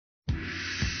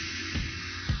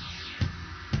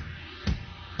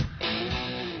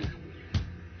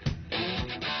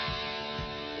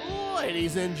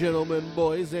Ladies and gentlemen,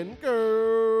 boys and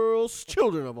girls,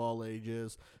 children of all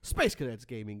ages, Space Cadets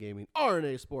Gaming,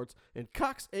 RNA Sports, and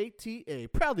Cox ATA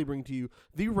proudly bring to you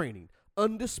the reigning,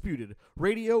 undisputed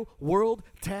Radio World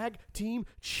Tag Team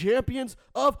Champions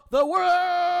of the World!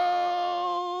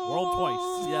 World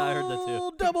twice. Yeah, I heard that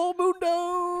too. Double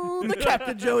Mundo! The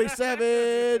Captain Joey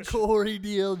Savage! Corey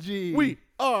DLG. We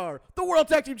are the World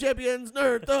Tag Team Champions,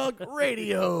 Nerd Thug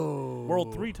Radio!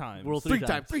 World three times. World Three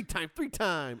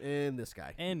time, and this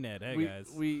guy. And Ned. Hey, we, guys.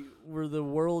 we're the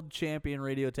world champion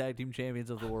radio tag team champions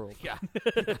of the world. Yeah.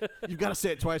 You've got to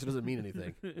say it twice, it doesn't mean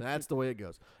anything. That's the way it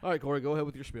goes. All right, Corey, go ahead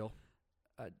with your spiel.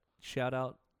 Shout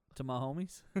out to my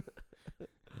homies.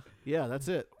 Yeah, that's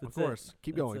it. That's of course.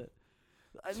 Keep That's going. it.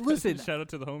 Listen, Shout out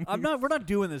to the home. we're not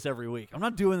doing this every week. I'm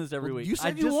not doing this every week. You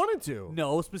said you wanted to.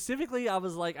 No, specifically, I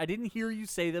was like, I didn't hear you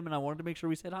say them, and I wanted to make sure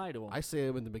we said hi to them. I say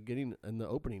them in the beginning and the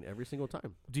opening every single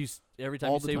time. Do you every time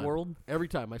All you the say time. world? Every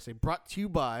time I say brought to you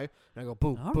by, and I go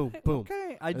boom, All boom, right, boom.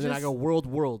 Okay, And then I go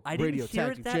world I didn't radio hear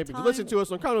tag it team that champions. time. Listen to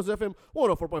us on Condos FM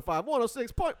 104.5,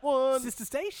 106.1. Sister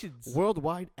stations.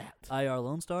 Worldwide at.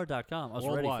 IRLoneStar.com. I was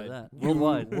Worldwide. ready for that.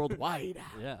 Worldwide. Worldwide.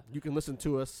 Yeah. You can listen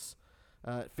to us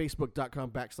at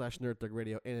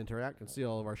facebook.com/NerdThugRadio and interact and see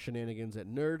all of our shenanigans at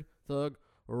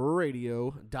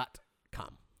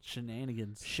nerdthugradio.com.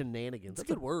 Shenanigans. Shenanigans. That's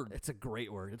a good word. It's a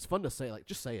great word. It's fun to say. Like,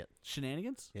 just say it.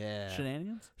 Shenanigans? Yeah.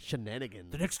 Shenanigans?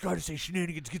 Shenanigans. next guy to say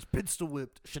shenanigans gets pistol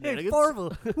whipped. Shenanigans? Hey,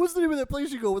 Farva, what's the name of that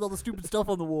place you go with all the stupid stuff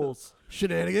on the walls?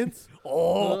 Shenanigans.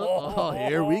 Oh,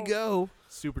 Here we go.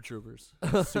 Super Troopers.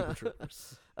 Super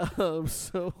Troopers.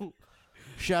 So,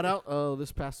 shout out.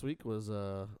 This past week was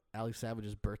Ali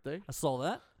Savage's birthday. I saw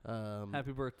that.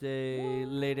 Happy birthday,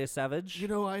 Lady Savage. You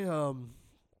know, I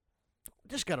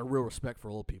just got a real respect for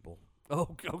old people.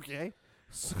 Oh, okay.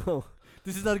 So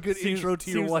This is not a good intro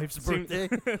to your wife's birthday.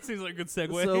 Seems like a good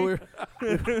segue. So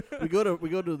we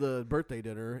go to the birthday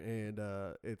dinner, and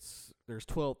there's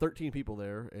 13 people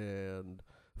there, and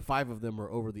 5 of them are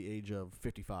over the age of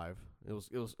 55. It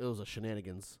was a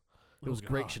shenanigans. It was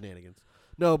great shenanigans.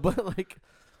 No, but like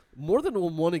more than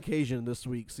on one occasion this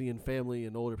week, seeing family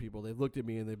and older people, they've looked at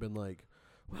me and they've been like,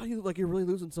 "Wow, you look like you're really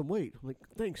losing some weight." I'm like,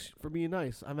 "Thanks for being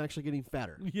nice. I'm actually getting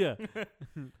fatter." Yeah.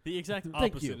 the exact Thank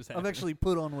opposite you. is I've happening. actually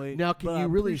put on weight. Now, can but you I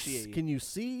really appreciate you. can you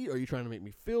see? Are you trying to make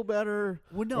me feel better?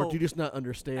 Well, no. Or do you just not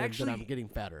understand Actually, that I'm getting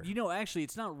fatter? You know, actually,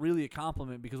 it's not really a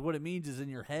compliment because what it means is in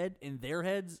your head, in their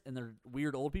heads, in their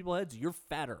weird old people heads, you're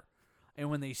fatter. And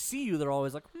when they see you, they're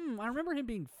always like, I remember him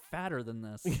being fatter than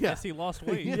this. Yeah. Guess he lost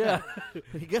weight. Yeah.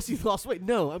 I guess he lost weight.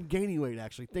 No, I'm gaining weight,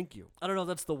 actually. Thank you. I don't know if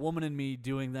that's the woman in me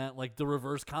doing that, like the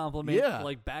reverse compliment, Yeah.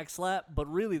 like backslap, but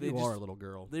really You are a little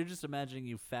girl. they're just imagining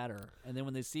you fatter. And then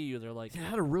when they see you, they're like, Yeah, I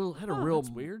had a real that's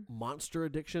weird. monster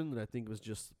addiction that I think was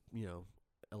just,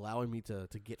 allowing me to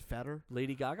get fatter.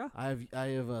 Lady Gaga? I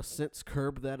have since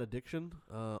curbed that addiction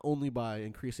only by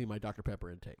increasing my Dr.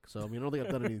 Pepper intake. So I mean, I don't think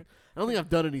I've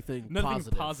done anything Nothing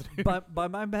positive. by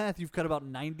my math, you've cut about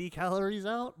 90 calories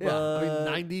out. Yeah, I mean but-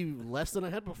 90 less than I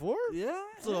had before. Yeah.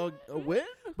 So a win.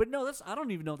 But no, I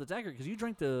don't even know if that's accurate because you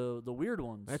drank the weird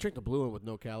ones. I drank the blue one with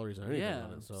no calories or anything Yeah,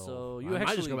 on it. so I you might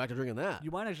just actually- go back to drinking that.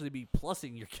 You might actually be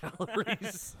plussing your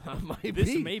calories. I might This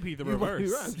be. may be the You might be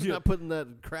reverse. right. I'm just not putting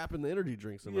that crap in the energy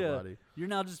drinks in my body. You're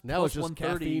now just Now plus it's just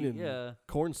 130. caffeine and yeah.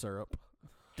 corn syrup.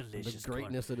 Delicious The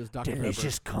greatness that is Dr.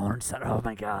 Delicious corn syrup. Oh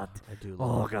my god. Pepper. I do Oh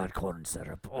love god, corn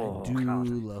syrup. I Oh do god.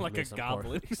 love Like me a some corn.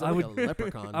 goblin. He's I like would- a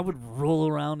leprechaun. I would roll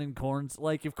around in corn.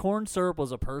 Like if corn syrup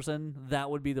was a person, that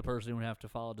would be the person who would have to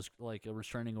file like a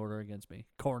restraining order against me.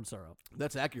 Corn syrup.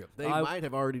 That's accurate. They I- might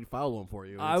have already filed one for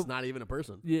you. I- It's not even a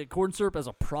person. Yeah, corn syrup as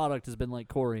a product has been like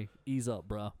Corey. Ease up,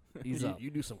 bro. Ease up.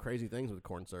 You do some crazy things with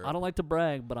corn syrup. I don't like to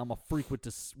brag, but I'm a freak with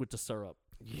the syrup.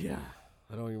 Yeah.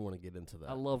 I don't even want to get into that.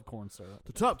 I love corn syrup.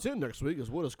 The top 10 next week is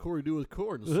what does Corey do with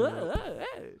corn syrup?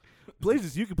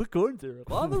 Places you can put corn syrup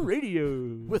on the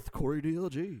radio. With Corey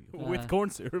DLG. With corn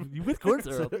syrup. With corn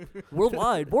syrup.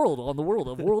 Worldwide, on the world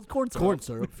of world corn syrup. Corn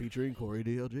syrup featuring Corey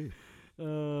DLG.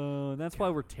 That's why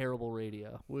we're terrible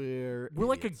radio. We're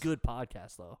We're idiots. a good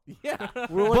podcast, though. Yeah.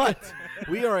 We're like But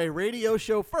we are a radio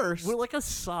show first. we're like a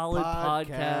solid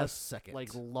podcast, second. like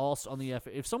lost on the F.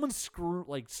 If someone's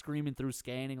screaming through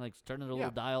scanning, like turning their Yeah.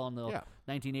 little dial on the Yeah.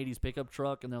 1980s pickup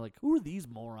truck, and they're like, "Who are these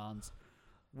morons?"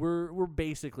 We're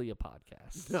basically a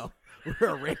podcast. No, we're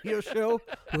a radio show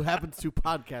who happens to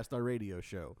podcast our radio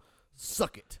show.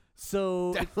 Suck it.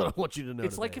 So That's what I want you to know.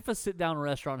 it's like today. if a sit-down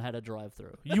restaurant had a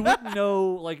drive-through. You wouldn't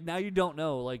know. Like now, you don't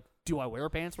know. Like do I wear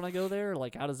pants when I go there?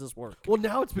 Like, how does this work? Well,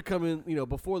 now it's becoming,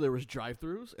 before there was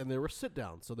drive-thrus and there were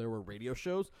sit-downs. So there were radio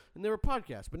shows and there were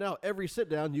podcasts. But now every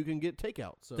sit-down you can get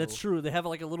takeout. So That's true. They have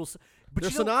like a little. But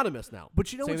they're you know, synonymous now.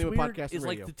 But you know Same what's thing with weird podcast and is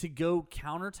like radio. the to-go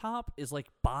countertop is like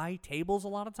by tables a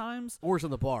lot of times. Or it's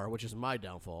in the bar, which is my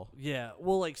downfall. Yeah.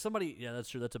 Well, like somebody. Yeah, that's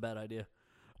true. That's a bad idea.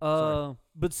 Sorry.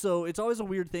 But so it's always a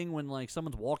weird thing when like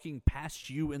someone's walking past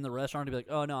you in the restaurant to be like,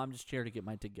 oh no, I'm just here to get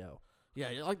my to-go. Yeah,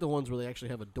 I like the ones where they actually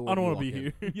have a door. I don't want want to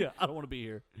to be here. Yeah, I don't want to be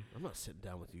here. I'm not sitting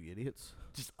down with you idiots.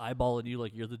 Just eyeballing you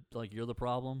like you're the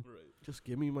problem. Just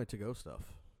give me my to-go stuff.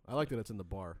 I like that it's in the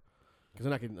bar. Because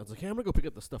then I was like, hey, I'm going to go pick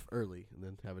up the stuff early and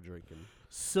then have a drink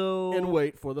So and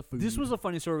wait for the food. this was a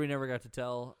funny story we never got to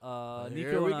tell. Here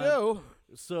Nico we and go.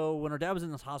 So when our dad was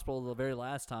in this hospital the very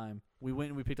last time, we went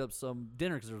and we picked up some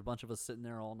dinner because there was a bunch of us sitting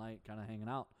there all night, kind of hanging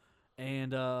out.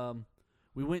 And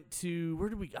we went to where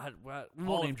did we? We won't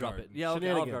Olive name drop it. Garden. Yeah, okay,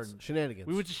 Olive Garden. Shenanigans.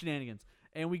 We went to Shenanigans,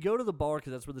 and we go to the bar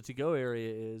because that's where the to-go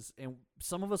area is. And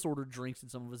some of us ordered drinks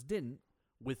and some of us didn't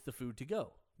with the food to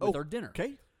go with Oh, our dinner.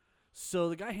 Okay. So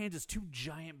the guy hands us 2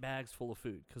 giant bags full of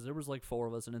food because there was like 4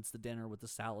 of us, and it's the dinner with the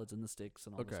salads and the sticks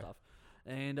and all the Okay. stuff.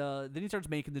 And then he starts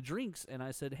making the drinks, and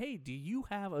I said, "Hey, do you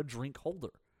have a drink holder?"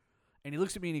 And he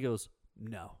looks at me and he goes,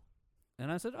 "No."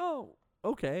 And I said, "Oh,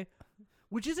 okay."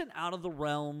 Which isn't out of the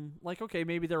realm. Like, okay,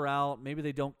 maybe they're out. Maybe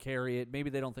they don't carry it. Maybe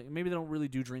they don't think. Maybe they don't really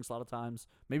do drinks a lot of times.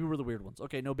 Maybe we're the weird ones.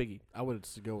 Okay, no biggie. I would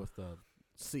go with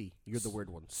C. You're the weird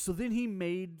one. So then he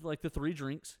made like the 3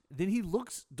 drinks. Then he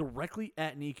looks directly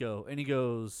at Nico and he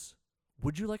goes,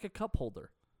 "Would you like a cup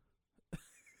holder?"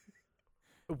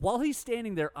 While he's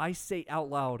standing there, I say out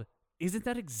loud, "Isn't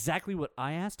that exactly what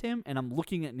I asked him?" And I'm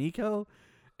looking at Nico.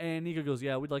 And Nico goes,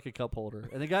 "Yeah, we'd like a cup holder."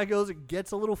 And the guy goes and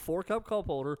gets a little 4-cup cup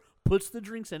holder, puts the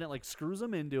drinks in it, like screws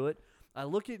them into it. I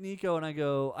look at Nico and I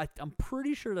go, I'm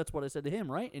pretty sure that's what I said to him,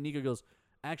 right? And Nico goes,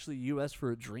 "Actually, you asked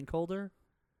for a drink holder?"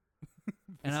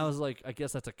 And I was like, "I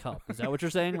guess that's a cup. Is that what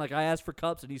you're saying?" Like, I asked for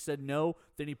cups and he said no.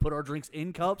 Then he put our drinks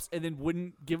in cups and then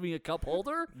wouldn't give me a cup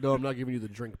holder? No, I'm not giving you the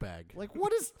drink bag. Like,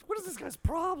 what is this guy's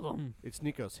problem? It's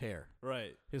Nico's hair.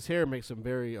 Right. His hair makes him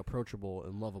very approachable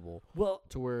and lovable Well,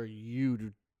 to where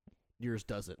yours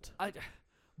doesn't.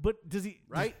 but does he,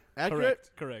 Right?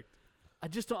 Accurate? Correct. I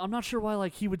just don't, I'm not sure why,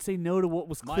 like, he would say no to what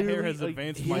was My clearly. hair has like,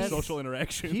 advanced he my has- social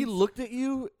interaction. He looked at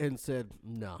you and said,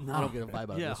 no, I don't get a vibe out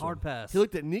of Yeah, this hard one. pass. He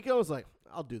looked at Nico and was like,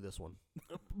 I'll do this one.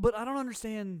 But I don't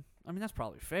understand. I mean, that's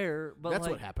probably fair. But That's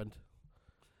like, what happened.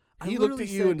 I He looked literally at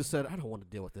you said, and just said, I don't want to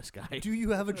deal with this guy. "Do you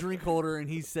have a drink holder?" And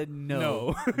he said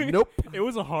no. No. Nope. It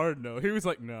was a hard no. He was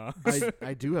like, nah.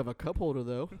 I do have a cup holder,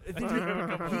 though. Then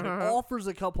he offers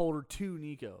a cup holder to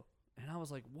Nico, and I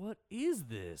was like, "What is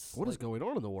this? What is going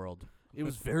on in the world? It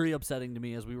was very upsetting to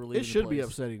me as we were leaving. It should be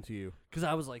upsetting to you. because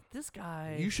I was like, "This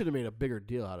guy." You should have made a bigger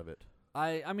deal out of it.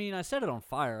 I mean, I set it on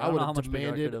fire. I I don't would know how have much bigger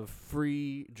I could demanded have.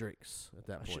 free drinks at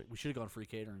that point. We should have gone free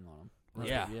catering on him.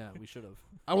 Yeah. Yeah, we should have.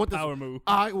 I want this. Power move.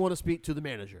 I want to speak to the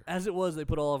manager. As it was, they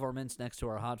put all of our mints next to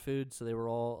our hot food, so they were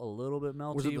all a little bit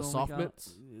melty. Was it the when we soft got-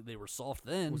 mints? They were soft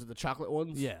then. Was it the chocolate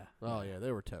ones? Yeah. Oh yeah,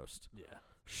 they were toast. Yeah.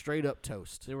 Straight up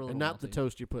toast. They were a and little not the melty.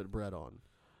 toast you put bread on.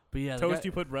 But yeah, the Toast guy-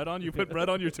 you put bread on? You put bread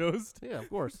on your toast? Yeah, of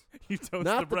course. You toast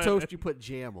not the the bread. toast you put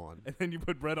jam on. and then you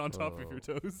put bread on top of Oh. your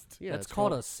toast. Yeah, that's it's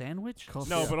called a sandwich.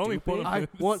 No, but only one of I them.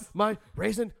 want my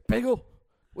raisin bagel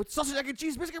with sausage, egg, and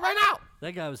cheese biscuit right now.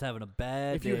 That guy was having a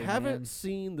bad If day, you haven't man.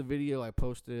 seen the video I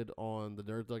posted on the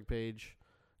Nerd Thug page,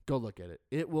 go look at it.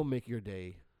 It will make your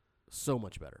day so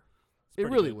much better. It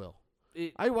pretty really good. will.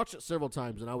 It- I watched it several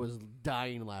times and I was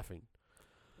dying laughing.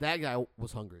 That guy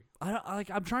was hungry.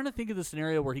 I'm trying to think of the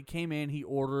scenario where he came in, he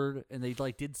ordered, and they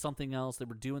like did something else. They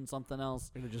were doing something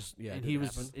else, And it just, and he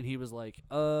was like,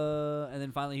 and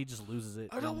then finally he just loses it.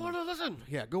 I don't and- want to listen.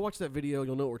 Yeah, go watch that video.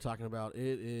 You'll know what we're talking about.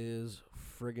 It is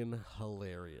friggin'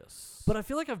 hilarious. But I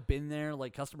feel like I've been there,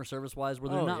 like customer service wise,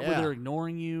 where they're Oh, not, yeah. where they're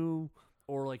ignoring you,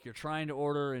 or like you're trying to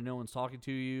order and no one's talking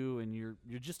to you, and you're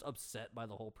just upset by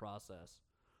the whole process.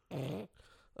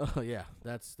 Oh yeah,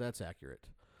 that's accurate.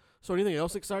 So anything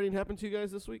else exciting happened to you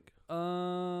guys this week?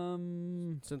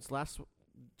 Since last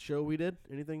show we did?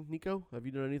 Anything, Nico? Have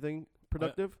you done anything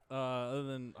productive? Other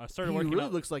than I started He working really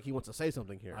out. looks like he wants to say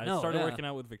something here. I No, started yeah. working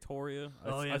out with Victoria.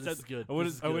 Oh, yeah, I this said is good. I went,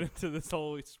 This is I went good. into this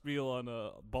whole spiel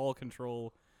on ball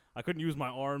control. I couldn't use my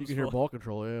arms. You can for hear ball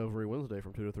control every Wednesday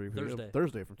from 2 to 3 p.m.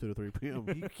 Thursday from 2 to 3 p.m.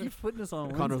 He keeps putting us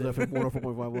on Conroe's Wednesday. FM 104.5,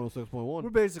 We're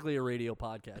 106.1. basically a radio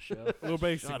podcast show. Well,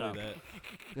 basically up. that.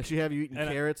 Does she have you eating And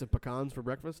I- carrots and pecans for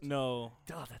breakfast? No,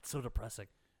 God, that's so depressing.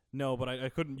 no, but I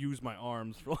couldn't use my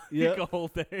arms for like Yeah. a whole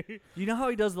day. You know how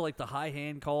he does the high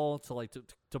hand call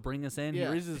to bring us in? Yeah,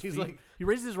 He raises he's he, like- he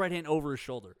raises his right hand over his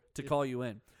shoulder to call you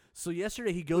in. So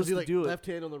yesterday he Was goes he to like do it. left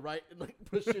hand on the right and like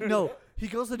push it? No, he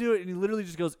goes to do it and he literally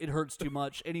just goes, "It hurts too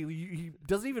much," and he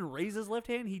doesn't even raise his left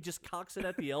hand. He just cocks it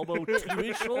at the elbow to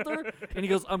his shoulder, and he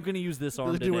goes, "I'm gonna use this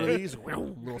arm Does he do one of today." these?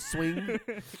 Little swing.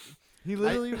 He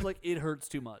literally was like, "It hurts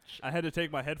too much." I had to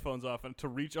take my headphones off, and to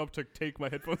reach up to take my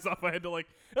headphones off, I had to like,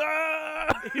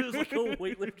 ah! He was like a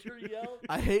weightlifter yell.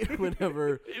 I hate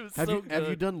whenever. It was Have so you have you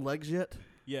good. done legs yet?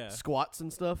 Yeah. Squats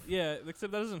and stuff. Yeah,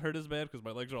 except that doesn't hurt as bad because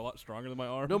my legs are a lot stronger than my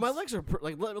arms. No, my legs are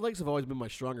legs have always been my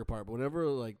stronger part. But whenever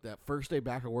like that first day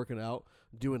back of working out,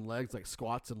 doing legs like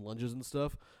squats and lunges and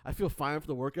stuff, I feel fine for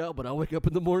the workout. But I wake up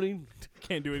in the morning,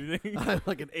 can't do anything. I'm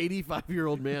like an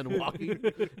 85-year-old man walking,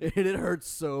 and it hurts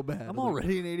so bad. I'm Like,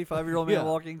 already an 85-year-old man Yeah.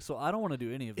 walking, so I don't want to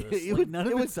do any of this. It Like, would- none of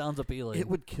it it would- sounds appealing. It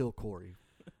would kill Corey.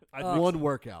 I'd One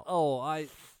workout. Oh, I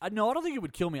no, I don't think it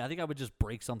would kill me. I think I would just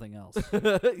break something else.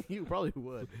 You probably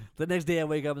would. The next day I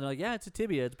wake up and they're like, "Yeah, it's a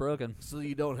tibia. It's broken." So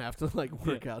you don't have to like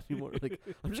work out anymore. Like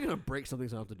I'm just gonna break something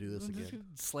so I don't have to do this I'm just again.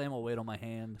 gonna slam a weight on my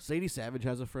hand. Sadie Savage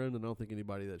has a friend, and I don't think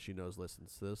anybody that she knows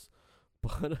listens to this.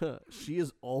 But she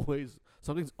is always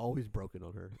something's always broken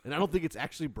on her, and I don't think it's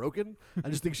actually broken. I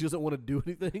just think she doesn't want to do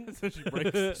anything. so she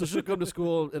breaks. So she'll come to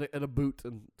school in a boot,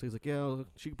 and she's like, "Yeah,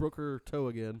 she broke her toe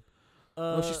again."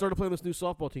 Oh, she started playing this new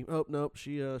softball team. Oh nope,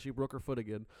 she broke her foot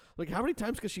again. Like, how many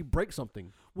times can she break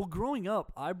something? Well, growing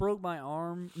up, I broke my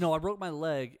arm. No, I broke my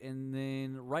leg, and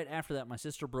then right after that, my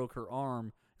sister broke her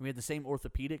arm, and we had the same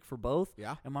orthopedic for both.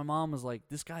 Yeah. And my mom was like,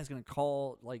 "This guy's gonna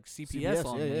call like CPS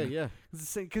on me." yeah.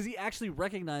 Because he actually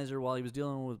recognized her while he was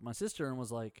dealing with my sister, and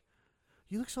was like,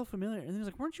 "You look so familiar." And he was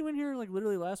like, "Weren't you in here like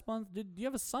literally last month? Do you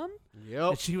have a son?" Yep.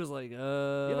 And she was like, You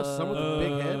have a son with a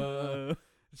big head?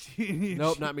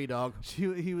 Nope, not me, dog.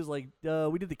 He was like,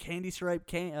 we did the Candy Stripe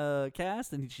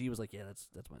cast, and she was like, "Yeah, that's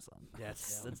my son.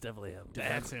 That's definitely him."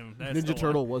 That's him. That's the Ninja one.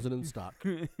 Turtle wasn't in stock.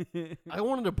 I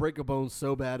wanted to break a bone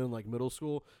so bad in like middle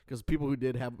school because people who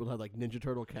did have had like Ninja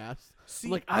Turtle casts. See,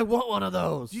 I'm like, I want one of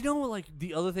those. do you know what, like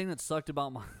the other thing that sucked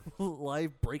about my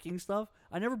life breaking stuff?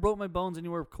 I never broke my bones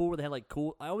anywhere cool where they had like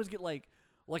cool. I always get like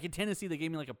in Tennessee they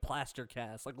gave me like a plaster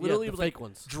cast, like literally the it was fake like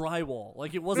ones. drywall,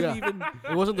 like it wasn't even.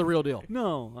 It wasn't the real deal.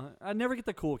 No, I never get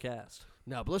the cool cast.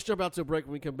 No, but let's jump out to a break.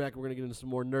 When we come back, we're gonna get into some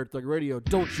more Nerd Thug Radio.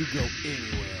 Don't you go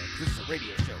anywhere. This is a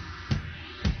radio show.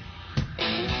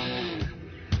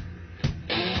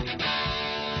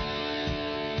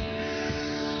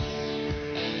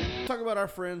 Talk about our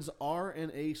friends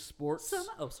R&A Sports.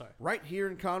 Oh, sorry. Right here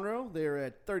in Conroe. They're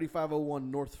at 3501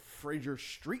 North Fraser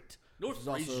Street. North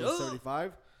which is Fraser. also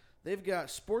 35. They've got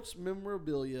sports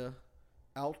memorabilia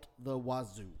out the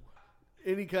wazoo.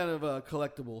 Any kind of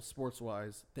collectible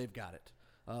sports-wise, they've got it.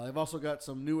 They've also got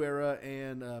some New Era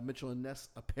and Mitchell & Ness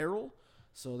apparel.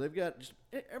 So they've got just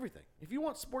everything. If you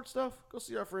want sports stuff, go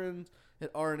see our friends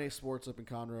at R&A Sports up in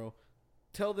Conroe.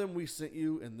 Tell them we sent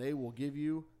you, and they will give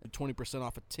you a 20%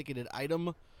 off a ticketed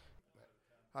item.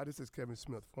 Hi, this is Kevin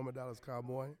Smith, former Dallas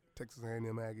Cowboy, Texas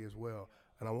A&M Aggie as well.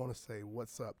 And I want to say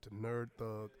what's up to Nerd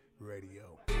Thug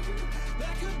Radio.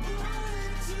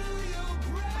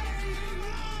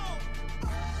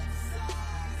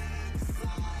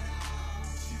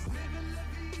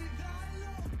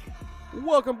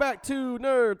 Welcome back to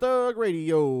Nerd Thug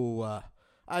Radio.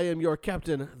 I am your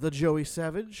captain, the Joey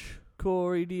Savage.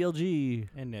 Corey DLG.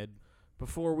 And Ned.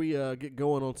 Before we get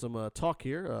going on some talk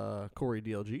here, Corey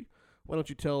DLG, why don't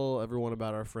you tell everyone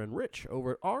about our friend Rich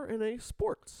over at R&A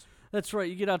Sports? That's right.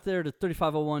 You get out there to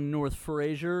 3501 North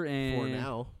Fraser, and For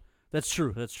now. That's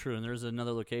true. That's true. And there's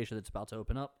another location that's about to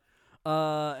open up.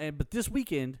 But this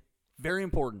weekend, very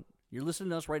important. You're listening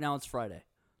to us right now. It's Friday.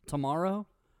 Tomorrow,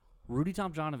 Rudy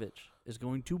Tomjanovich is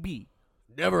going to be.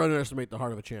 Never underestimate the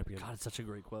heart of a champion. God, it's such a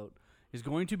great quote. Is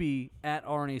going to be at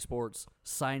R&A Sports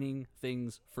signing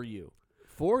things for you.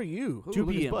 For you. Ooh, 2 look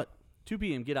at his p.m. butt. 2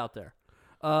 p.m. Get out there.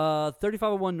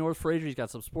 3501 North Fraser. He's got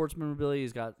some sports memorabilia.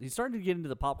 He's starting to get into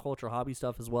the pop culture hobby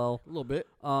stuff as well. A little bit.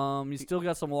 He's still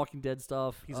got some Walking Dead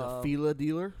stuff. He's a Fila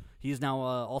dealer. He is now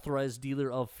authorized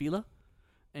dealer of Fila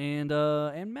and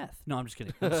meth. No, I'm just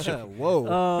kidding. I'm just joking.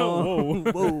 Whoa.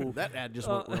 Whoa. That ad just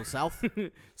went real south.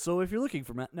 So if you're looking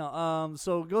for meth, no.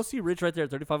 So go see Rich right there at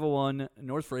 3501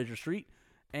 North Fraser Street,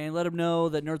 and let him know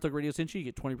that Nerd Thug Radio sent you. You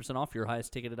get 20% off your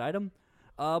highest ticketed item.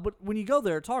 But when you go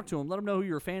there, talk to him. Let him know who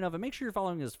you're a fan of, and make sure you're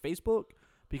following his Facebook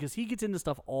because he gets into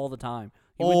stuff all the time.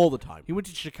 All the time. He went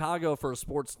to Chicago for a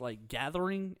sports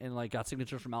gathering and got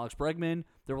signatures from Alex Bregman.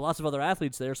 There were lots of other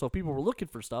athletes there, so if people were looking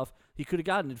for stuff, he could have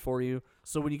gotten it for you.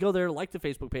 So when you go there, like the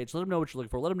Facebook page, let him know what you're looking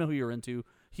for. Let him know who you're into.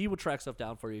 He will track stuff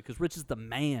down for you because Rich is the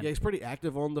man. Yeah, he's pretty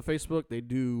active on the Facebook. They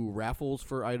do raffles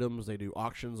for items. They do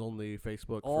auctions on the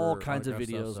Facebook. All for kinds of autograph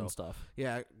videos stuff, and so, stuff.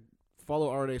 Yeah, follow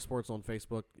RNA Sports on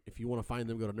Facebook. If you want to find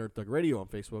them, go to Nerd Thug Radio on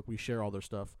Facebook. We share all their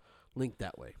stuff. Linked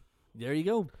that way. There you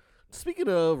go. Speaking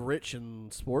of Rich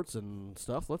and sports and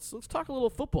stuff, let's talk a little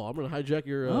football. I'm going to hijack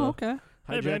your okay.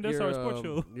 Hey, man, that's our sports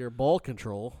show. your ball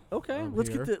control. Okay. Let's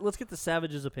get the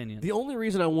Savage's opinion. The only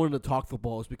reason I wanted to talk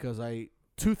football is because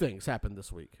two things happened this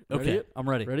week. Ready? Okay. I'm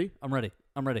ready. Ready? I'm ready.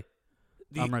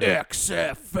 The I'm ready.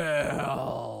 XFL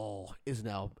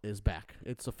is back.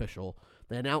 It's official.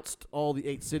 They announced all the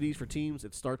 8 cities for teams.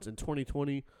 It starts in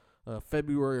 2020,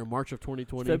 February or March of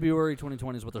 2020. February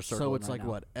 2020 is what they're circling. So it's right like now.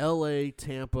 what? L.A.,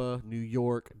 Tampa, New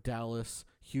York, Dallas,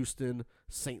 Houston,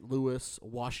 St. Louis,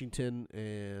 Washington,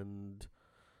 and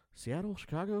Seattle,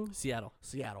 Chicago? Seattle.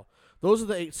 Those are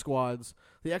the 8 squads.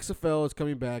 The XFL is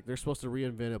coming back. They're supposed to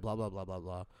reinvent it, blah, blah, blah, blah,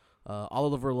 blah.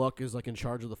 Oliver Luck is like in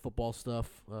charge of the football stuff.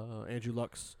 Andrew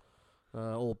Luck's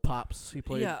old pops. He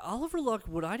played. Yeah, Oliver Luck,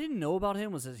 what I didn't know about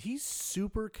him was that he's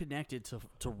super connected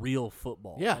to real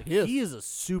football. Yeah, Like, he is. He is a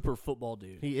super football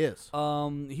dude. He is.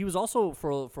 He was also, for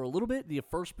a little bit, the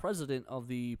first president of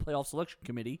the playoff selection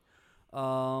committee.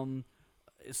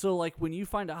 So, like, when you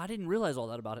find out, I didn't realize all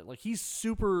that about it. Like, he's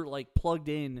super, like, plugged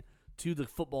in to the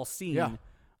football scene. Yeah.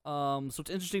 So it's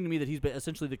interesting to me that he's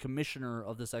essentially the commissioner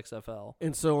of this XFL.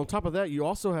 And so on top of that, you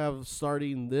also have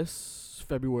starting this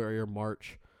February or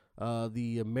March,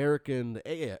 the American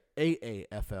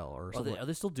AAFL or something. Are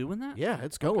they still doing that? Yeah,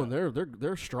 it's going. Okay.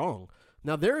 They're strong.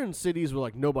 Now they're in cities where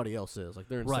like nobody else is. Like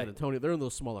they're in Right. San Antonio. They're in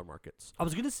those smaller markets I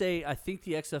was going to say, I think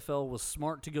the XFL was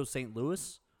smart to go St.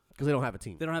 Louis. because they don't have a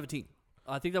team. They don't have a team.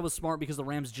 I think that was smart because the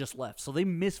Rams just left. So they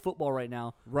miss football right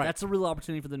now. Right. That's a real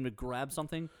opportunity for them to grab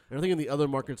something. And I think in the other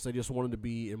markets they just wanted to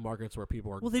be in markets where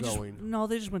people are Well, they going.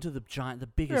 they just went to the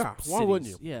biggest Yeah, cities. why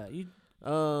wouldn't you? Yeah,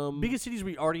 Biggest biggest cities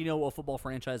where you already know a football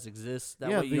franchise exists.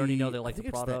 That yeah, way you already know they I like the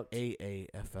think product. It's the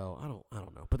AAFL. I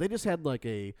don't know, but they just had like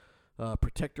a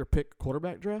protector pick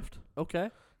quarterback draft. Okay.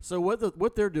 So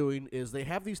what they're doing is they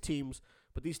have these teams,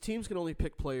 but these teams can only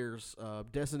pick players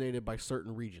designated by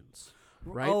certain regions,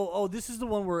 right? Oh, this is the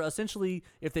one where essentially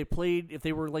if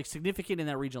they were like significant in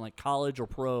that region, like college or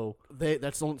pro.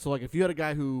 So like if you had a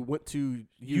guy who went to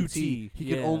UT, he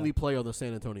yeah. could only play on the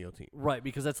San Antonio team. Right,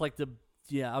 because that's like I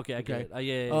get Okay. it.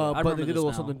 Yeah. I But remember they did a this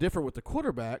little now. something different with the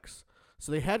quarterbacks.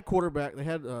 So they had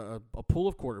a pool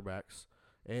of quarterbacks,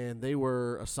 and they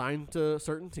were assigned to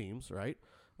certain teams, right?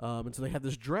 And so they had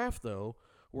this draft though,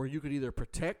 where you could either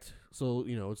protect. So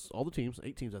it's all the teams,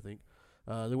 8 teams, I think.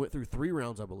 They went through 3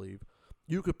 rounds, I believe.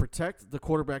 You could protect the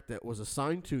quarterback that was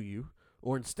assigned to you,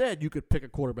 or instead you could pick a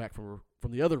quarterback from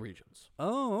the other regions.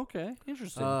 Oh, okay.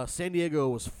 Interesting. San Diego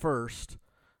was first,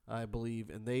 I believe,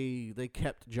 and they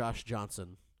kept Josh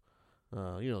Johnson.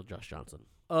 Josh Johnson.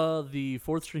 The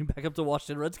 4th string backup to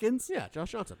Washington Redskins? Yeah,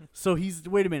 Josh Johnson. So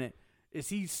wait a minute. Is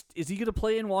he going to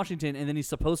play in Washington and then he's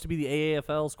supposed to be the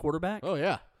AAFL's quarterback? Oh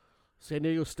yeah, San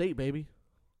Diego State, baby.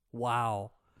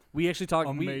 Wow. We actually talked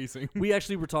Amazing. We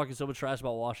actually were talking so much trash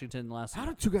about Washington last How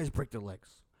did 2 guys break their legs?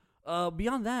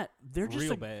 Beyond that, they're just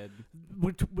Real like, bad.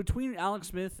 between Alex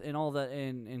Smith and all that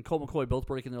and Colt McCoy both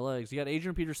breaking their legs. You got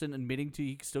Adrian Peterson admitting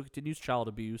he still continues child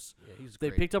abuse. Yeah, he's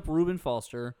They picked up Reuben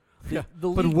Foster. Yeah, the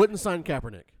but league- wouldn't sign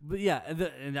Kaepernick. But yeah,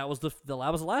 and that was that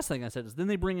was the last thing I said. Is then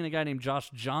they bring in a guy named Josh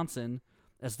Johnson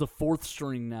as the 4th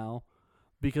string now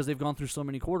because they've gone through so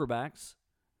many quarterbacks.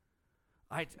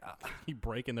 Keep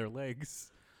breaking their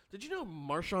legs. Did you know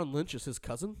Marshawn Lynch is his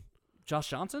cousin? Josh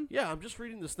Johnson? Yeah, I'm just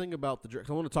reading this thing about the draft.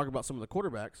 I want to talk about some of the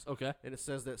quarterbacks. Okay. And it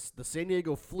says that the San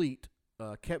Diego Fleet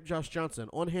kept Josh Johnson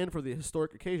on hand for the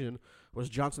historic occasion. Was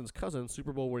Johnson's cousin,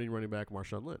 Super Bowl winning running back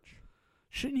Marshawn Lynch?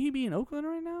 Shouldn't he be in Oakland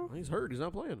right now? Well, he's hurt. He's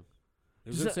not playing. He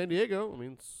was Does in that- San Diego. I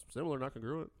mean, it's similar, not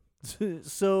congruent.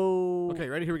 So Okay,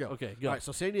 ready? Here we go. Okay, go. All right,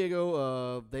 so San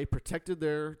Diego, they protected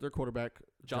their quarterback,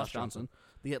 Josh Johnson.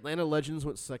 The Atlanta Legends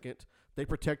went second. They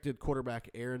protected quarterback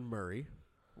Aaron Murray.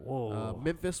 Whoa.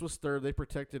 Memphis was third. They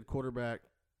protected quarterback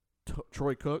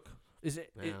Troy Cook. Is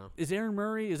Yeah. Aaron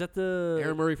Murray? Is that the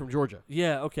Aaron Murray from Georgia.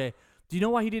 Yeah. Okay. Do you know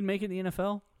why he didn't make it in the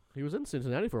NFL? He was in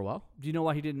Cincinnati for a while. Do you know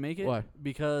why he didn't make it? Why?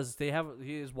 Because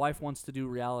his wife wants to do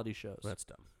reality shows. That's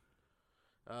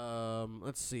dumb.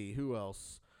 Let's see. Who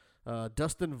else?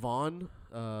 Dustin Vaughn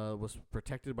was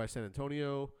protected by San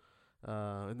Antonio.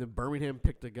 And then Birmingham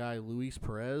picked a guy, Luis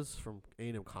Perez from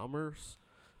A&M Commerce.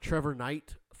 Trevor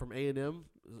Knight from A&M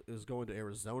is going to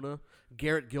Arizona.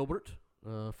 Garrett Gilbert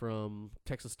from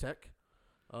Texas Tech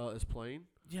is playing.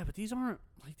 Yeah, but these are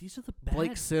the bad.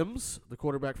 Blake Sims, the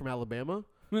quarterback from Alabama,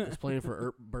 is playing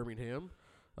for Birmingham.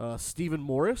 Stephen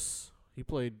Morris, he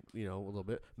played a little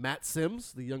bit. Matt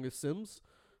Sims, the youngest Sims,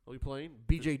 will be playing.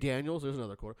 B.J. Daniels, there's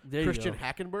another quarterback. There you Christian go.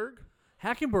 Hackenberg.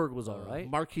 Hackenberg was all right.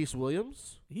 Marquise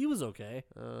Williams. He was okay.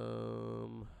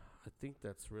 I think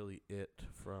that's really it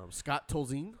from Scott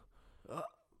Tolzien.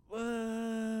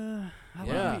 I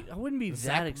wouldn't be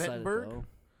Zach that excited Mettenberg? though.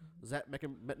 Zach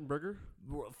Mettenberger,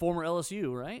 Former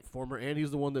LSU, right? former, and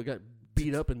he's the one that got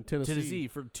beat up in Tennessee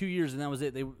for 2 years, and that was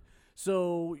it.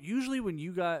 So usually when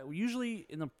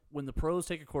the pros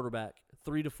take a quarterback,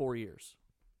 3 to 4 years,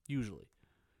 usually.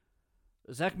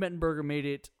 Zach Mettenberger made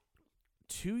it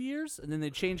 2 years, and then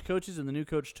they changed coaches, and the new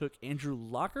coach took Andrew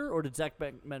Locker, or did Zach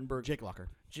Mettenberger? Jake Locker.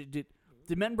 Did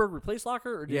Mettenberg replace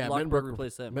Locker, or did Lockberg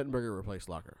replace him? Mettenberger replaced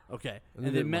Locker. Okay, And and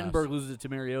they then didn't Mettenberg last. loses it to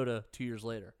Mariota 2 years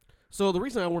later. So the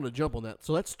reason I wanted to jump on that,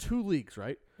 so that's 2 leagues,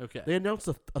 right? Okay. They announced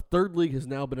a third league has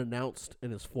now been announced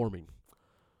and is forming.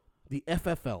 The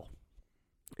FFL.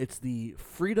 It's the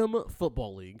Freedom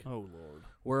Football League, Oh Lord.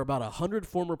 where about 100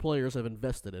 former players have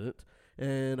invested in it,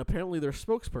 and apparently their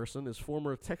spokesperson is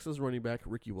former Texas running back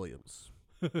Ricky Williams.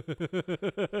 He's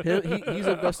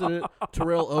invested in it.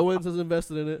 Terrell Owens has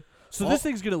invested in it. So this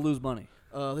thing's gonna lose money.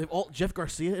 Jeff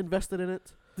Garcia invested in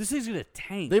it. This thing's gonna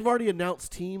tank. They've already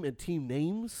announced team and team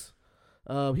names.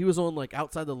 He was on like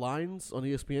Outside the Lines on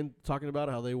ESPN talking about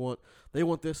how they want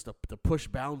this to push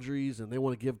boundaries, and they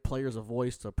want to give players a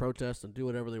voice to protest and do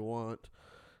whatever they want,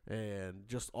 and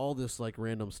just all this like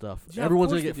random stuff. Yeah, of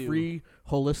Everyone's course gonna get they do. free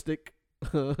holistic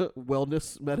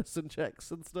wellness medicine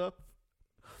checks and stuff.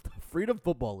 Freedom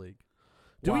Football League.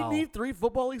 Do Wow. we need 3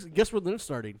 football leagues? Guess when they're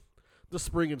starting? The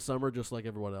spring and summer, just like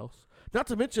everyone else. Not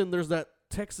to mention, there's that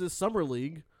Texas Summer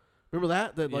League. Remember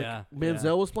that like Yeah, Manziel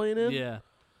yeah. was playing in? Yeah.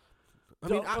 I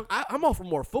mean, I'm all for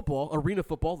more football, arena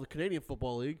football, the Canadian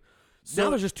Football League. So now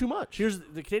there's just too much. Here's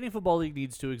the Canadian Football League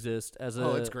needs to exist as a.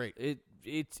 Oh, it's great.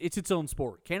 It's its own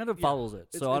sport. Canada follows it,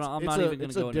 so It's- I'm it's not a- even going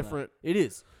it's to a go into different- that. It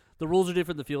is. The rules are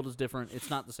different. The field is different. It's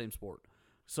not the same sport,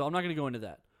 so I'm not going to go into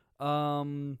that.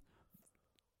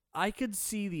 I could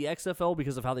see the XFL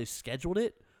because of how they scheduled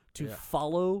it to Yeah.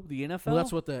 follow the NFL. Well,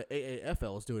 that's what the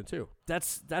AAFL is doing too.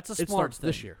 That's a It smart starts thing.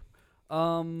 this year.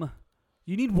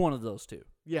 You need one of those two.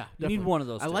 Yeah, You need definitely. one of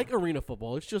those I two. like arena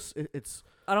football. It's just it's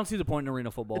I don't see the point in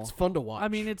arena football. it's fun to watch. I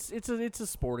mean, it's a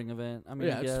sporting event. I mean,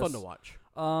 yeah, I it's fun to guess.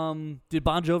 watch. Did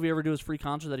Bon Jovi ever do his free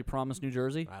concert that he promised New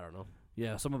Jersey? I don't know.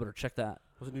 Yeah, someone better check that.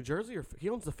 Was it New Jersey or he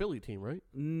owns the Philly team, right?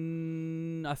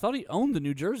 I thought he owned the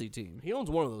New Jersey team. He owns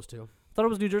one of those two. I thought it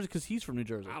was New Jersey because he's from New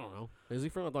Jersey. I don't know. Is he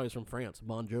from? I thought he was from France.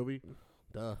 Bon Jovi.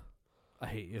 Duh. I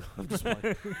hate you. I'm just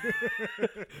playing.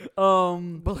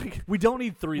 But like, We don't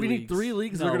need 3 we leagues. need 3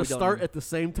 leagues. No, They're going we to don't start need- at the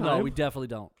same time. No, we definitely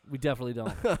don't. We definitely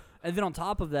don't. And then on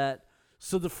top of that,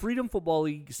 so the Freedom Football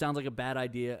League sounds like a bad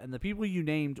idea, and the people you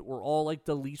named were all like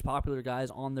the least popular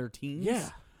guys on their teams. Yeah.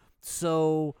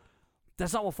 So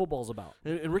that's not what football's about.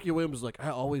 And Ricky Williams was like, I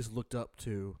always looked up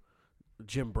to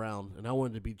Jim Brown, and I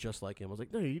wanted to be just like him. I was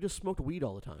like, no, you just smoked weed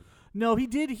all the time. No, he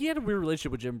did. He had a weird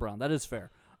relationship with Jim Brown. That is fair.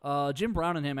 Jim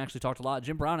Brown and him actually talked a lot.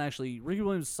 Ricky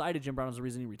Williams cited Jim Brown as the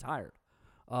reason he retired.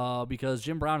 Because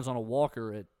Jim Brown is on a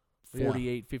walker at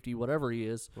 48, 50, whatever he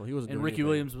is. Well, he wasn't And doing Ricky anything.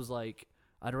 Williams was like,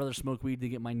 I'd rather smoke weed than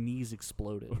get my knees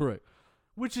exploded. Right.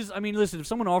 Which is, I mean, listen, if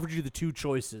someone offered you the 2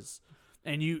 choices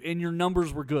and your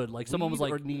numbers were good, like someone was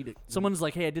Weed like, or need it. someone's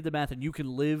like, hey, I did the math and you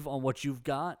can live on what you've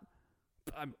got,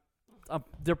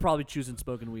 they're probably choosing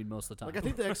smoking weed most of the time. Like, I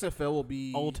think the XFL will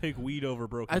be. I'll take weed over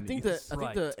broken I think knees. that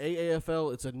I think the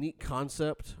AAFL it's a neat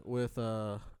concept with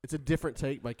it's a different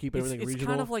take by keeping everything it's regional.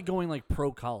 kind of like going like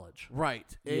pro college. right,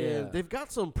 and Yeah. they've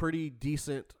got some pretty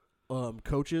decent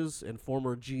coaches and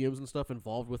former GMs and stuff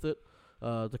involved with it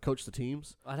to coach the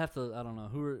teams. I'd have to. I don't know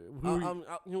who are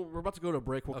we're about to go to a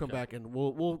break. We'll come Okay. back and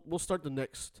we'll start the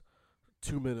next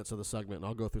 2 minutes of the segment, and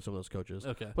I'll go through some of those coaches.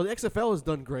 Okay, But the XFL has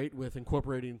done great with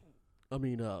incorporating.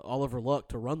 Oliver Luck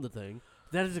to run the thing.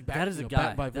 that is a back- that is you a know, guy.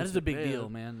 backed by That is Vince a big McMahon. deal,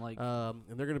 man. Like, And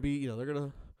they're going to be,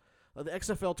 the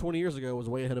XFL 20 years ago was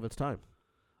way ahead of its time.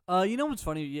 you know what's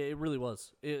funny? Yeah, it really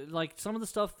was. Like some of the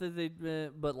stuff that they,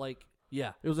 but like,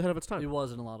 yeah, It was ahead of its time. it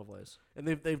was in a lot of ways. And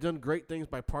they've done great things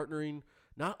by partnering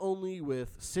not only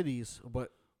with cities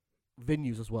but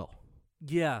venues as well.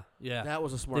 Yeah, yeah. That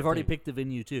was a smart. They've already thing. picked the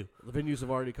venue too. The venues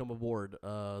have already come aboard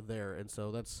there, and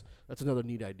so that's another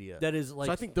neat idea. That is like.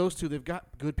 so I think those two they've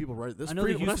got good people right. This I know the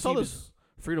when I Houston saw team this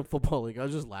Freedom Football League, I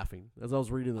was just laughing as I was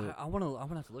reading the. I want to. I'm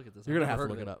gonna have to look at this. You're I've gonna have never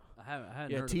to heard look of it up. I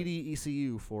hadn't Yeah, heard of it.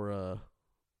 TDECU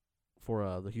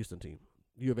for the Houston team,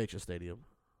 U of H's stadium,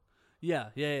 Yeah.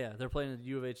 They're playing at the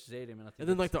U of H Stadium, and I think. and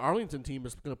then like it's- the Arlington team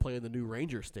is going to play in the new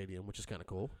Ranger Stadium, which is kind of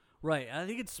cool. right. I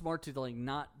think it's smart to like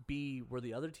not be where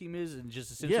the other team is, and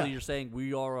just essentially Yeah. you're saying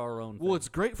we are our own. Well, thing. it's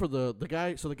great for the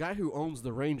guy. So the guy who owns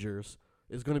the Rangers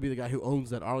is going to be the guy who owns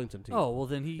that Arlington team. Oh, well,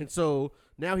 then he And so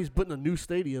now he's putting a new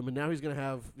stadium, and now he's going to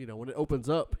have, when it opens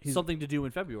up, he's something to do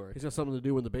in February. got something to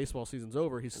do when the baseball season's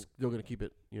over. He's still going to keep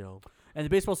it, And the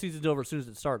baseball season's over as soon as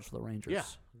it starts for the Rangers. Yeah.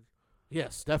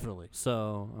 Yes, definitely.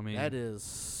 So, I mean, That is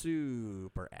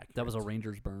super accurate. that was a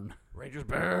Rangers burn. Rangers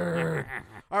burn.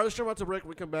 All right, let's jump out to break. When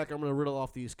we come back, I'm going to riddle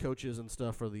off these coaches and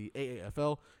stuff for the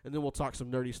AAFL, and then we'll talk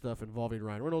some nerdy stuff involving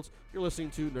Ryan Reynolds. You're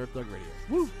listening to Nerd Thug Radio.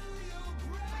 Woo!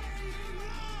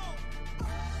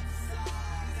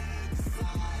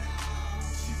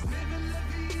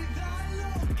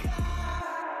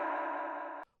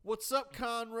 What's up,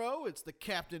 Conroe? It's the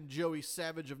Captain Joey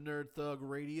Savage of Nerd Thug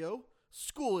Radio.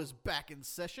 School is back in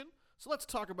session, so let's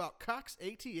talk about Cox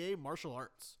ATA Martial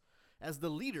Arts. As the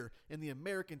leader in the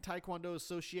American Taekwondo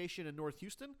Association in North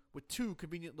Houston, with 2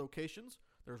 convenient locations,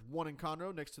 there's one in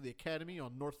Conroe next to the Academy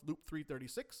on North Loop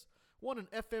 336, one in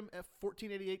FMF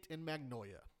 1488 in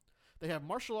Magnolia. They have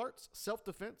martial arts,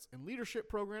 self-defense, and leadership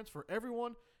programs for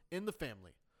everyone in the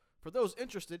family. For those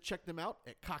interested, check them out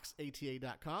at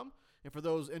coxata.com. And for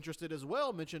those interested as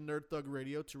well, mention Nerd Thug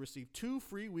Radio to receive 2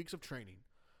 free weeks of training.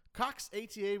 Cox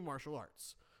ATA Martial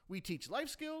Arts. We teach life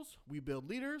skills, we build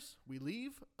leaders, we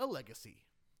leave a legacy.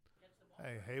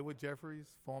 Hey, Hayward Jeffries,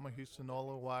 former Houston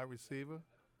Oilers wide receiver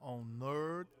on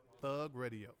Nerd Thug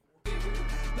Radio.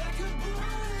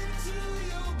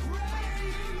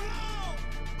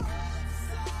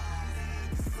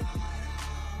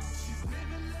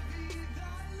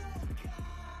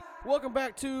 Welcome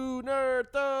back to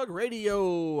Nerd Thug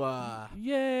Radio.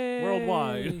 Yay!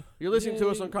 Worldwide. You're listening to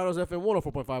us on Conroe's FM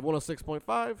 104.5,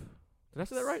 106.5. Did I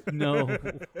say that right? No.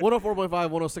 104.5,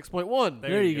 106.1.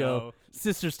 There you go.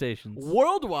 Sister stations.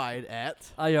 Worldwide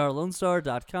at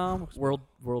IRLoneStar.com. Worldwide.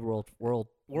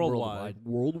 Worldwide.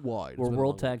 Worldwide. We're It's been a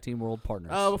World long Tag Team World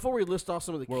Partners. Before we list off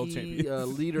some of the World key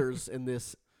champions. leaders in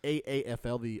this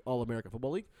AAFL, the All-American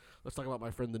Football League, let's talk about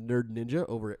my friend the Nerd Ninja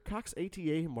over at Cox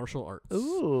ATA Martial Arts.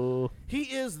 Ooh. He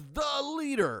is the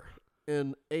leader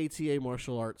in ATA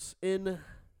Martial Arts in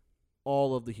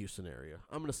all of the Houston area.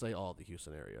 I'm going to say all of the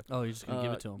Houston area. Oh, you're just going to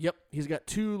give it to him? Yep. He's got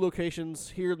 2 locations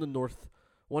here in the north,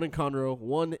 one in Conroe,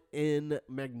 one in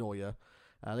Magnolia.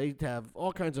 They have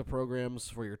all kinds of programs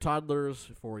for your toddlers,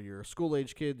 for your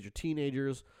school-age kids, your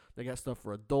teenagers. They got stuff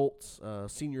for adults,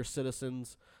 senior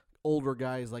citizens, older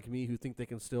guys like me who think they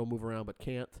can still move around but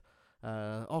can't.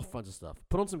 All kinds of stuff.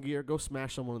 Put on some gear, go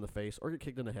smash someone in the face, or get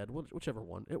kicked in the head, whichever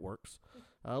one. It works.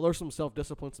 Learn some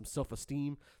self-discipline, some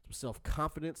self-esteem, some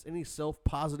self-confidence, any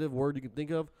self-positive word you can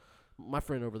think of. My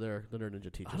friend over there, the Nerd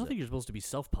Ninja, teaches I don't it. think you're supposed to be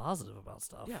self-positive about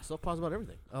stuff. Yeah, self-positive about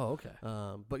everything. Oh, okay.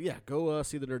 But yeah, go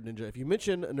see the Nerd Ninja. If you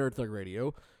mention Nerd Thug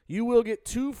Radio, you will get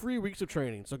 2 free weeks of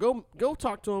training. So go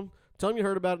talk to him. Tell him you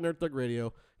heard about Nerd Thug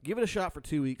Radio. Give it a shot for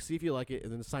 2 weeks. See if you like it,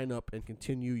 and then sign up and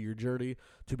continue your journey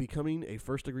to becoming a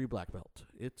first-degree black belt.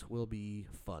 It will be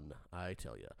fun, I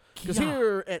tell you. Because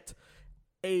here at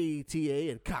ATA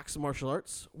and Cox Martial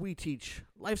Arts, we teach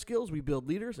life skills, we build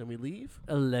leaders, and we leave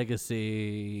A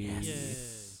legacy.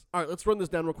 Yes. All right, let's run this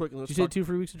down real quick. And Did let's you say talk. 2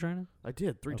 free weeks of training? I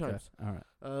did 3 Okay. times. All right.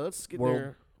 Let's get World-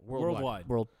 there. Worldwide.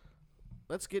 Worldwide.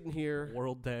 Let's get in here.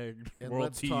 World Tag. And World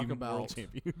let's Team. talk about- World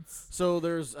Champions. So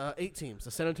there's 8 teams.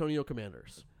 The San Antonio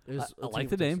Commanders. Is I a like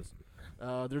team the in name.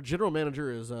 Texas. Their general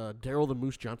manager is Daryl the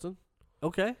Moose Johnson.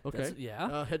 Okay. Okay. That's-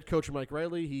 yeah. Head coach Mike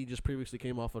Riley. He just previously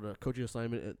came off of a coaching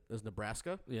assignment as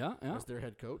Nebraska Yeah. as their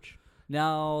head coach.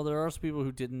 Now, there are some people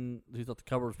who thought the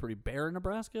cover was pretty bare in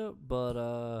Nebraska,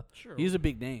 but Sure. he's a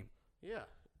big name. Yeah.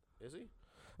 Is he?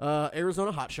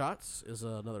 Arizona Hotshots is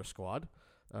another squad.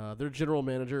 Their general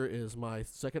manager is my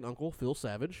second uncle, Phil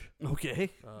Savage.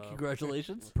 Okay.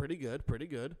 Congratulations. Pretty good, pretty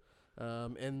good.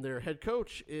 And their head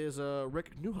coach is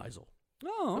Rick Neuheisel.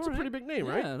 Oh, That's a pretty big name,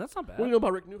 right? Yeah, that's not bad. What do you know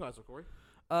about Rick Neuheisel, Corey?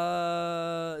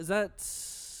 Is that?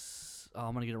 Oh,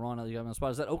 I'm gonna get it wrong now. You got me on the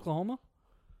spot. Is that Oklahoma?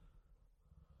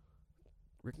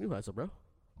 Rick Neuheisel, bro.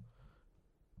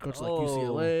 Coach like Oh,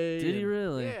 UCLA. Did he and-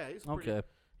 really? Yeah, he's pretty, Okay.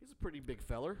 He's a pretty big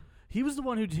feller. He was the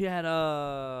one who had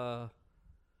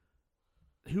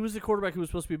who was the quarterback who was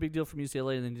supposed to be a big deal from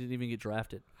UCLA and then didn't even get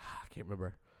drafted? I can't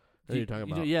remember. Who are you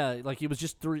talking about? Yeah, like it was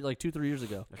just 2-3 years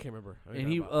ago. I can't remember. Who are you And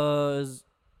talking he about? is.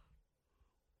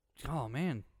 Oh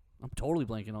man, I'm totally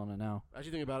blanking on it now. As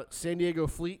you think about it, San Diego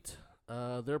Fleet.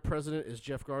 Their president is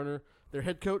Jeff Garner. Their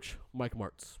head coach, Mike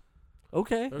Martz.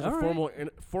 Okay, There's all a right.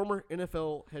 former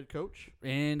NFL head coach.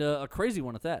 And a crazy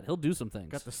one at that. He'll do some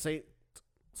things. Got the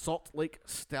Salt Lake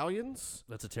Stallions.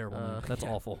 That's a terrible name. That's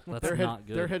yeah. awful. That's Their not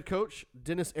good. Their head coach,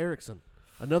 Dennis Erickson,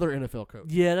 another NFL coach.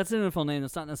 Yeah, that's an NFL name.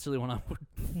 That's not necessarily one I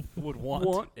would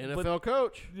want. NFL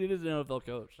coach. It is an NFL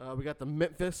coach. We got the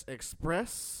Memphis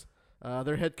Express.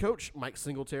 Their head coach, Mike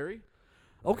Singletary.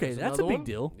 Okay, There's that's a another big one.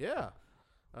 deal. Yeah.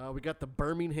 We got the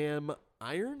Birmingham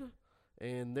Iron,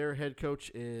 and their head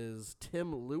coach is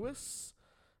Tim Lewis.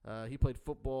 He played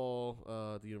football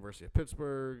at the University of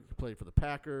Pittsburgh. He played for the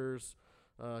Packers.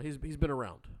 He's been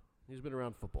around. He's been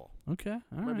around football. Okay, all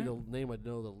Might be right. the name I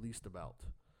know the least about.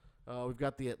 We've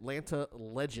got the Atlanta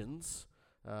Legends.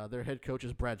 Their head coach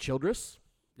is Brad Childress.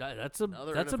 That's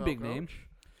Another a NFL big name. coach.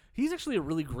 He's actually a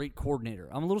really great coordinator.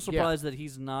 I'm a little surprised that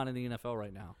he's not in the NFL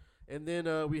right now. And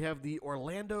then we have the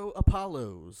Orlando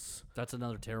Apollos. That's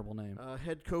another terrible name.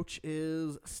 Head coach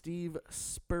is Steve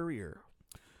Spurrier.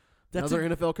 That's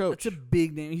Another NFL coach. That's a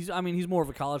big name. He's more of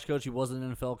a college coach. He wasn't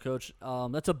an NFL coach.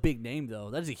 That's a big name though.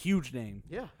 That is a huge name.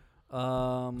 Yeah.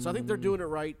 So So I think they're doing it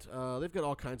right. They've got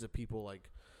all kinds of people like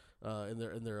in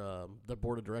their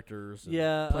board of directors. And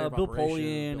player of Bill operation,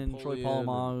 Polian Bill and Troy Polian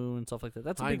Polamalu and stuff like that.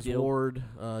 That's a big Heinz deal. Ward,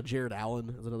 Jared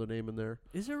Allen is another name in there.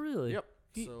 Is it really? Yep.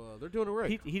 He- So they're doing it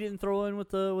right. He didn't throw in with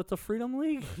the Freedom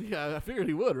League. Yeah, I figured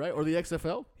he would, right? Or the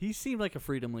XFL. He seemed like a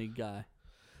Freedom League guy.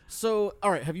 So,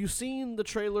 all right, have you seen the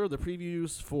trailer, the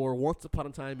previews for Once Upon a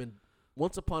Time and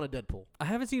Once Upon a Deadpool? I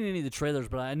haven't seen any of the trailers,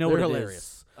 but I know They're what it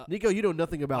hilarious. is. Nico, you know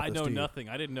nothing about I this, know do you? nothing.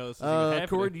 I didn't know this was even happening.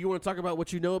 Corey, do you want to talk about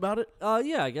what you know about it?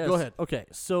 Yeah, I guess. Go ahead. Okay,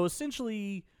 so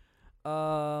essentially,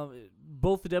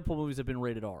 both the Deadpool movies have been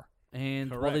rated R,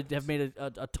 and while they Correct. have made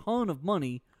a ton of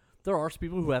money, there are some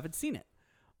people who haven't seen it.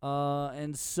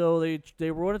 And so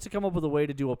they wanted to come up with a way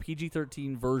to do a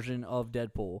PG-13 version of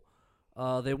Deadpool.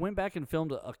 They went back and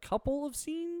filmed a couple of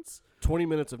scenes. 20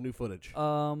 minutes of new footage.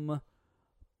 But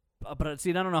see,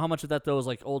 I don't know how much of that though is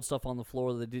like old stuff on the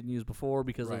floor that they didn't use before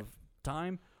because Right. of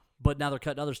time. But now they're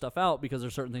cutting other stuff out because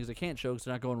there's certain things they can't show because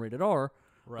they're not going rated R.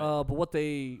 Right. But what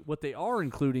they are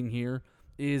including here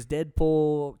is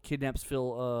Deadpool kidnaps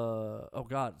Phil.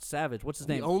 Savage. What's his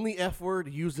The name? only F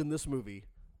word used in this movie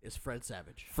is Fred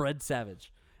Savage. Fred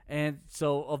Savage. And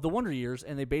so of the Wonder Years,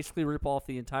 and they basically rip off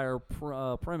the entire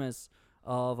premise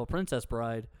of A Princess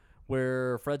Bride,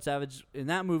 where Fred Savage in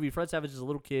that movie, Fred Savage is a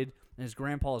little kid and his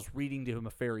grandpa is reading to him a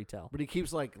fairy tale. But he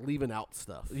keeps like leaving out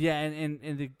stuff. Yeah,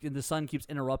 and the son keeps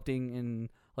interrupting, and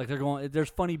like they're going. There's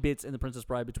funny bits in The Princess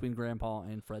Bride between Grandpa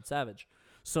and Fred Savage.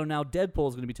 So now Deadpool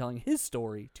is going to be telling his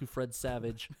story to Fred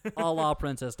Savage, a la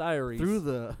Princess Diaries. Through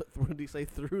the what did he say?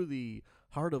 Through the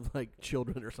heart of like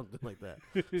children or something like that.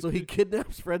 So he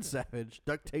kidnaps Fred Savage,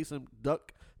 duct tapes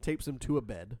him to a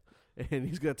bed, and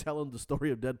he's gonna tell him the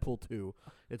story of Deadpool 2.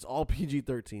 It's all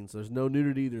PG-13, so there's no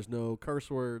nudity, there's no curse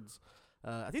words.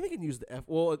 I think they can use the F.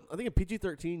 Well, I think in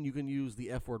PG-13 you can use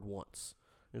the F word once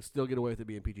and still get away with it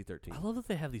being PG-13. I love that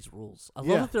they have these rules. I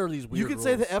Yeah. love that there are these weird You can rules.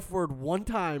 say the F word one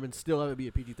time and still have it be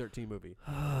a PG-13 movie.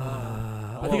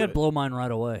 I think I'd blow mine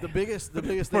right away. The biggest thing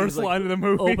is First like, line of the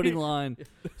movie. Opening line.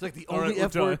 it's like the All right, only we're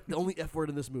F word. done. The only F word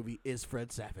in this movie is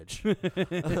Fred Savage.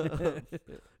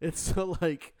 It's so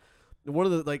like one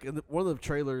of the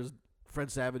trailers. Fred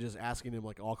Savage is asking him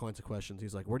like all kinds of questions.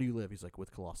 He's like, "Where do you live?" He's like,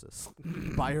 "With Colossus."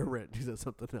 Buy or rent. He said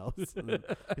something else. And then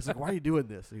he's like, "Why are you doing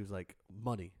this?" And he was like,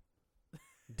 "Money."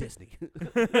 Disney.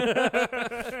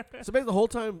 So basically, the whole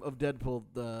time of Deadpool,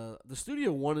 the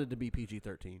studio wanted it to be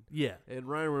PG-13. Yeah. And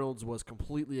Ryan Reynolds was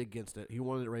completely against it. He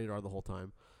wanted it rated R the whole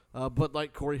time. But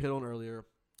like Corey hit on earlier,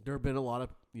 there have been a lot of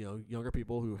younger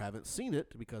people who haven't seen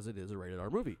it because it is a rated R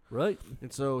movie. Right.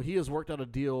 And so he has worked out a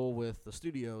deal with the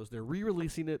studios. They're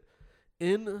re-releasing it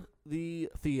in the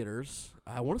theaters.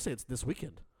 I want to say it's this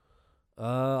weekend.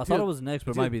 I thought it was next,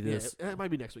 but it might be this. Yeah, it might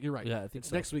be next week. You're right. Yeah, I think it's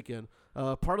so. next weekend.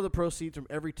 Part of the proceeds from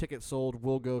every ticket sold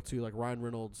will go to like Ryan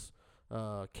Reynolds'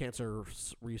 cancer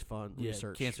refund Yeah,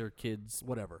 research, cancer kids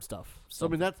whatever. stuff. So I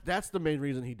mean that's the main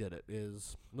reason he did it.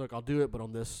 Is look, I'll do it, but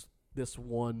on this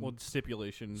one Well,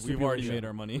 stipulation. We've already made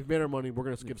our money. We've made our money. We're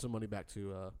gonna give some money back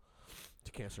to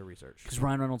cancer research. because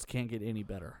Ryan Reynolds can't get any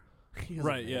better. He is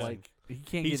Right, amazing. yeah. Like he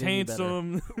can't He's get any better.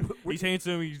 handsome. He's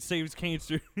handsome. He saves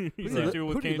cancer. He's Who saved do you you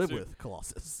with live cancer. with?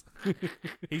 Colossus.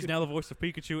 He's now the voice of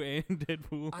Pikachu and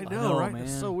Deadpool. I know, know, right? man.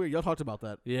 It's so weird. Y'all talked about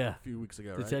that Yeah, a few weeks ago,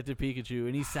 right? Detective Pikachu,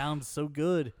 and he sounds so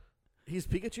good. He's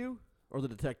Pikachu or the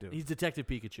detective? He's Detective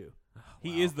Pikachu.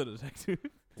 He is the detective.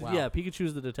 Wow. Yeah,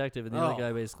 Pikachu's the detective, and the Oh. other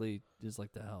guy basically is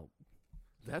like the help.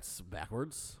 That's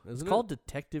backwards, isn't It's it? called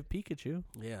Detective Pikachu.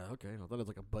 Yeah. Okay. I thought it was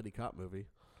like a buddy cop movie.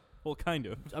 Well, kind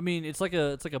of. I mean, it's like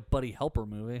a buddy helper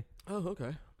movie. Oh,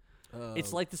 okay.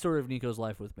 It's like the story of Nico's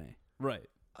life with me. Right.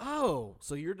 oh,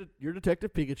 so you're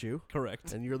Detective Pikachu,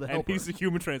 Correct. and you're the And helper. he's the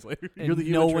human translator. You're the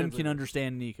And no human one translator. can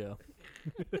understand Nico.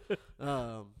 But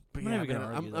I'm yeah, not even gonna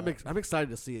man, argue I'm that. I'm excited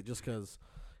to see it just because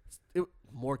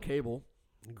more cable,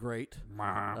 great. And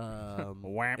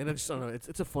I just don't know.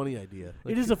 It's a funny idea.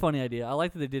 Like, It is a funny idea. I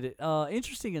like that they did it.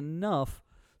 Interesting enough,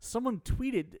 someone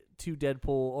tweeted to Deadpool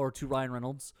or to Ryan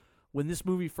Reynolds when this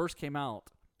movie first came out.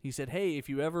 He said, "Hey, if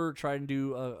you ever try and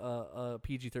do a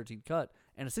PG-13 cut,"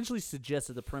 and essentially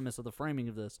suggested the premise of the framing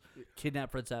of this: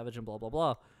 kidnap Fred Savage and blah blah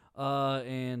blah.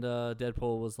 And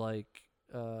Deadpool was like,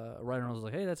 Ryan Reynolds was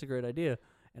like, "Hey, that's a great idea."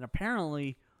 And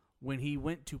apparently, when he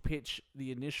went to pitch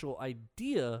the initial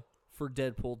idea for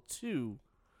Deadpool 2,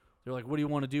 they're like, "What do you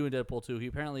want to do in Deadpool 2?" He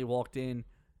apparently walked in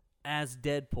as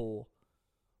Deadpool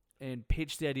and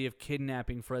pitched the idea of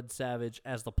kidnapping Fred Savage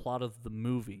as the plot of the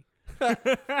movie.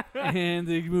 And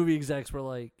the movie execs were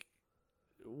like,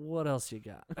 "What else you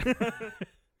got?"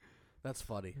 That's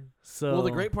funny. So Well,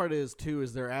 the great part is too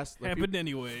is they're asked. Like, Happened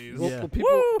anyways. Well, Yeah.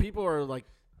 well, people are like,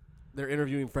 they're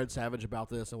interviewing Fred Savage about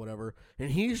this and whatever,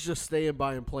 and he's just staying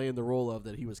by and playing the role of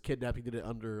that he was kidnapped. He did it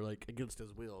under like against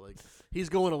his will. Like he's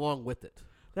going along with it,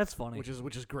 that's funny. which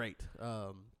is great.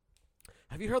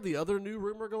 Have you heard the other new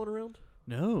rumor going around?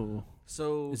 No.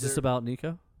 So Is this there- about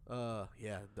Nico?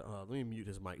 yeah. Let me mute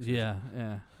his mic.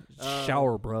 Yeah.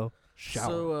 Shower, bro. Shower.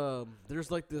 So there's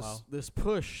like this Wow. this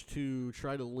push to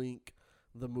try to link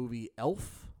the movie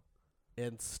Elf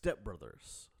and Step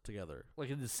Brothers together. Like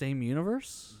in the same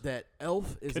universe? That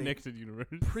Elf is Connected universe.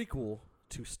 a prequel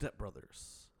to Step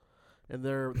Brothers, and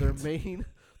their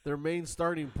main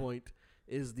starting point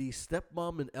is the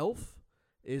stepmom in Elf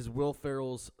is Will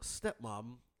Ferrell's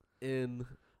stepmom in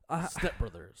Step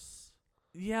Brothers.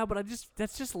 Yeah, but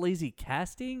that's just lazy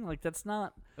casting. Like that's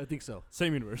not. I think so.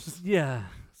 Same universe. Yeah.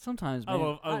 Sometimes,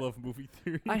 man. I love movie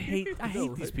theory. I hate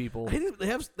know, these right? people. How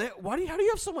do you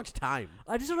have so much time?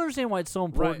 I just don't understand why it's so Right,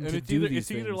 important and to it's do either these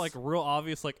it's either things. like real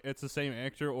obvious, like it's the same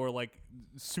actor, or like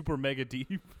super mega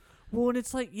deep. Well, and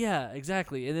it's like, yeah,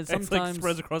 exactly. And then It's like sometimes,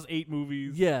 spreads across 8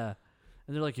 movies. yeah.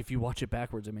 And they're like, if you watch it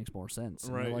backwards, it makes more sense.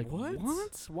 And Right. They're like, What?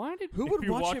 what? Why did? Who If would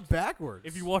you watch watch- it backwards?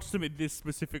 If you watch them in this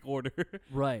specific order,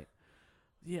 Right.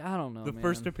 Yeah, I don't know. the man.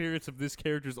 first appearance of this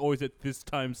character is always at this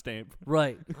timestamp.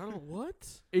 Right. I don't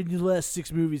what? In the last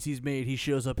 6 movies he's made, he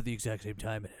shows up at the exact same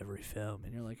time in every film,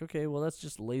 and you're like, okay, well that's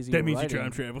just lazy. That means he writing.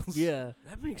 time travels. Yeah.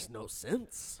 That makes no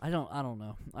sense. I don't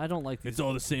know. I don't like these. It's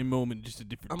all the same moment, just at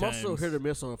different I'm times. also hit or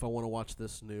miss on if I want to watch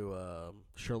this new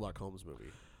Sherlock Holmes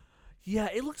movie. Yeah,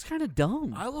 it looks kind of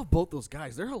dumb. I love both those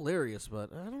guys. They're hilarious,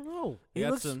 but I don't know. It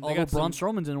got looks. some- they Although got Braun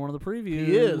some- Strowman's in one of the previews.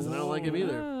 He is, and I don't like him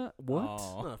either. What?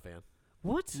 Aw. I'm not a fan.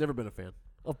 What? Never been a fan.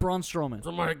 Of Braun Strowman.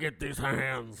 Somebody get these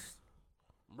hands.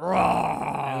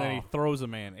 And then he throws a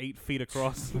man 8 feet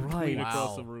across, Right. clean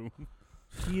across Wow. the room.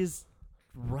 He is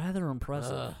rather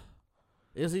impressive.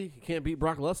 Is he? He can't beat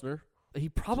Brock Lesnar. He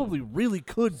probably really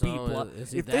could So, beat Brock.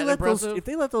 is he If they that let impressive? if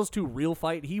they let those two real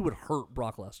fight, he would hurt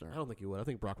Brock I Lesnar. don't think he would. I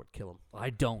think Brock would kill him. I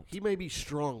don't. He may be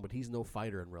strong, but he's no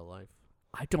fighter in real life.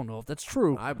 I don't know if that's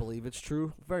true. I believe it's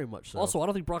true. Very much so. Also, I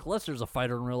don't think Brock Lesnar's a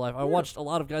fighter in real life. I watched a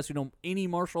lot of guys who know any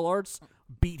martial arts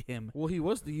beat him. well, he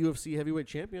was the UFC heavyweight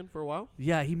champion for a while.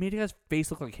 Yeah, he made a guy's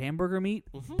face look like hamburger meat.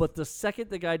 But the second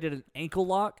the guy did an ankle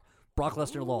lock, Brock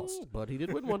Lesnar lost. But he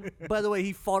did win one. By the way,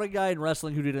 he fought a guy in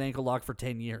wrestling who did an ankle lock for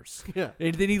 10 years. Yeah.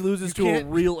 And then he loses to a can't-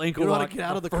 real ankle You know lock. how to get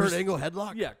out of the first- Kurt Angle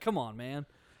headlock? Yeah, come on, man.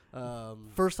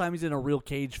 Um, First time he's in a real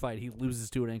cage fight, he loses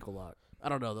to an ankle lock. I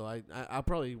don't know, though. I'll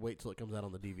probably wait till it comes out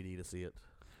on the DVD to see it.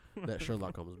 That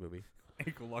Sherlock Holmes movie.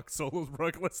 Ankle lock solos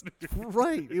Brock Lesnar.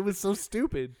 Right. It was so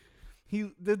stupid.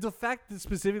 The fact that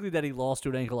specifically that he lost to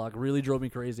an ankle lock really drove me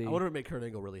crazy. I wonder if it made Kurt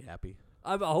Angle really happy.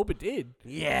 I hope it did.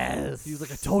 Yes. He was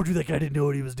like, I told you that guy didn't know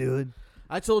what he was doing.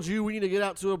 I told you we need to get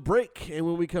out to a break, and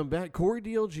when we come back, Corey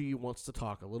DLG wants to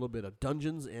talk a little bit of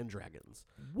Dungeons and Dragons.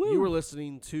 Woo. You were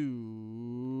listening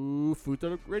to Food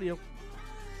Thunder Radio.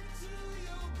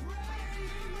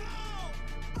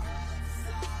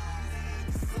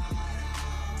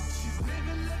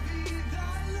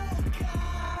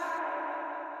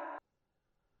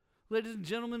 Ladies and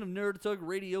gentlemen of Nerd Thug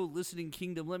Radio Listening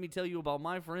Kingdom, let me tell you about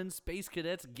my friends Space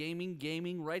Cadets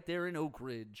Gaming right there in Oak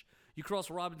Ridge. You cross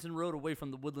Robinson Road away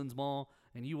from the Woodlands Mall,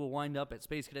 and you will wind up at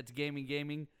Space Cadets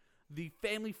Gaming, the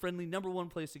family-friendly #1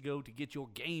 place to go to get your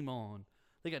game on.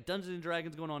 They got Dungeons &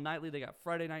 Dragons going on nightly. They got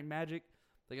Friday Night Magic.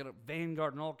 They got a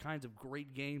Vanguard and all kinds of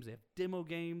great games. They have demo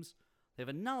games. They have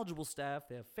a knowledgeable staff.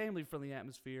 They have family-friendly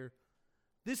atmosphere.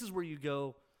 This is where you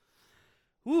go.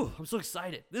 Woo, I'm so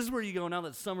excited. This is where you go now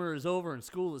that summer is over and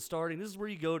school is starting. This is where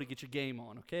you go to get your game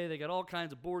on, okay? They got all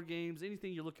kinds of board games,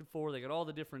 anything you're looking for. They got all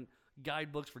the different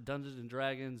guidebooks for Dungeons and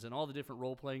Dragons and all the different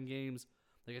role-playing games.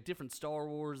 They got different Star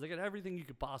Wars. They got everything you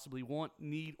could possibly want,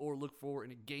 need, or look for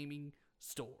in a gaming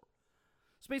store.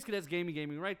 Space Cadets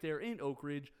Gaming right there in Oak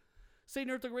Ridge. Say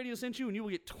Nerd Thug Radio sent you and you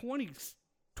will get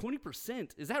 20%.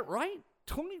 Is that right?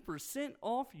 20%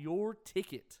 off your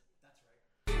ticket.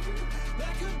 Like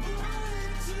a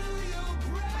bullet to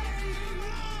your brain.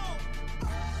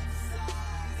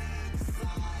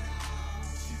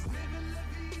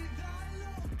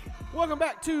 Welcome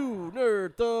back to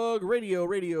Nerd Thug Radio.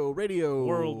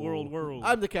 World.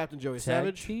 I'm the Captain Joey Tag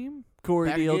Savage. team. Corey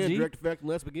Back again, DLG. direct effect, and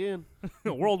let's begin.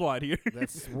 Worldwide here.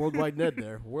 That's Worldwide Ned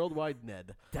there. Worldwide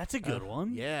Ned. That's a good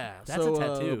one. Yeah. That's so, a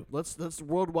tattoo. Let's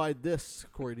worldwide this,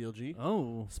 Corey DLG.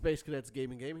 Oh, Space Cadets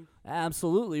Gaming.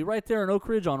 absolutely. Right there in Oak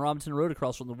Ridge on Robinson Road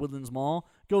across from the Woodlands Mall.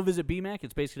 Go visit BMAC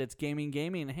at Space Cadets Gaming,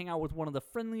 and hang out with one of the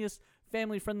friendliest,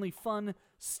 family-friendly, fun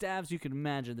staffs you can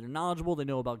imagine. They're knowledgeable. They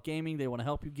know about gaming. They want to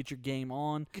help you get your game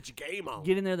on. Get your game on.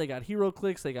 Get in there. They got Hero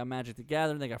Clicks. They got Magic the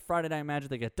Gathering. They got Friday Night Magic.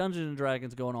 They got Dungeons and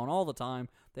Dragons going on all the time.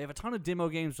 They have a ton of demo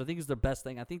games, which I think is their best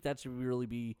thing. I think that should really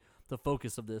be the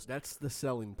focus of this. That's the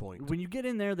selling point. When you get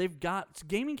in there, they've got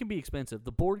gaming can be expensive.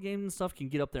 The board games and stuff can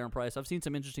get up there in price. I've seen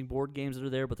some interesting board games that are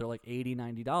there, but they're like $80,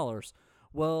 $90.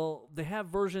 Well, they have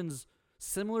versions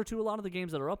similar to a lot of the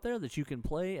games that are up there that you can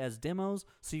play as demos,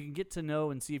 so you can get to know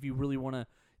and see if you really want to.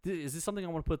 Is this something I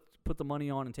want to put the money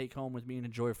on and take home with me and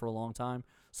enjoy for a long time?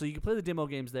 So you can play the demo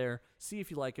games there, see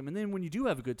if you like them, and then when you do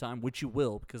have a good time, which you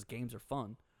will because games are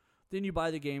fun, then you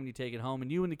buy the game and you take it home,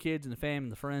 and you and the kids and the fam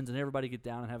and the friends and everybody get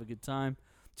down and have a good time.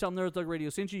 Tell them Nerd Thug Radio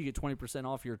sent you get 20%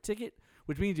 off your ticket,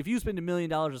 which means if you spend $1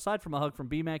 million aside from a hug from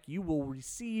BMAC, you will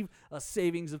receive a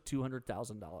savings of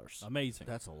 $200,000. Amazing.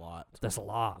 That's a lot. That's a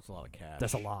lot. That's a lot of cash.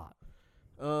 That's a lot.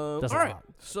 All right.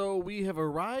 So we have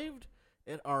arrived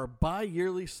at our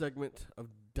bi-yearly segment of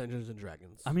Dungeons and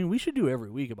Dragons. I mean, we should do every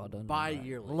week about Dungeons.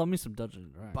 Bi-yearly. Love me some Dungeons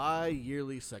and Dragons.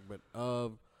 Bi-yearly segment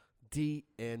of D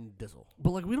and Dizzle.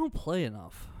 But like, we don't play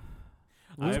enough.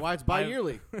 That's why it's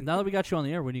bi-yearly. Now that we got you on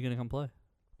the air, when are you gonna come play?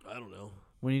 I don't know.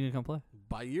 When are you gonna come play?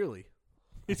 Bi-yearly.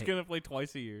 He's going to play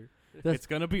twice a year. That's- It's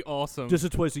going to be awesome. Just a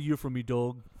twice a year from me,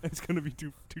 dog. It's going to be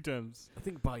two times. I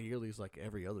think bi-yearly is like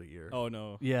every other year. Oh,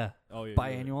 no. Yeah. Oh, yeah.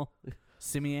 Biannual,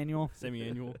 semi-annual,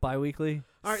 Semi-annual. bi-weekly,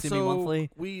 All right, semi-monthly.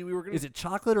 so we were going Is it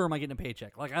chocolate or am I getting a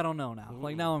paycheck? Like, I don't know now.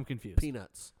 Like, now I'm confused.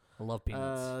 Peanuts. I love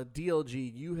peanuts.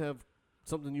 DLG, you have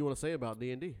something you want to say about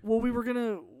D&D? Well, we were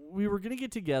gonna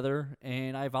get together,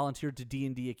 and I volunteered to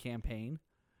D&D a campaign.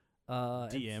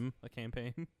 DM a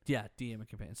campaign. Yeah, DM a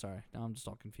campaign. Sorry, now I'm just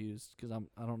all confused because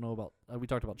I don't know about. We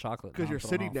talked about chocolate. Because Now you're I'm thrown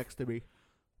sitting off. next to me.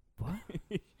 What?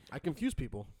 I confuse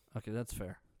people. Okay, that's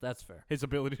fair. That's fair. His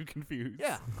ability to confuse.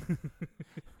 Yeah.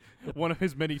 One of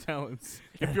his many talents.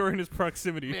 If you're in his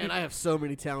proximity. Man, I have so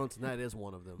many talents, and that is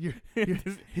one of them.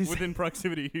 Within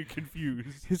proximity, you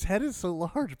confuse. His head is so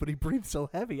large, but he breathes so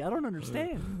heavy. I don't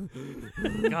understand.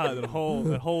 God, that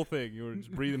whole thing. You were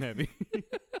just breathing heavy.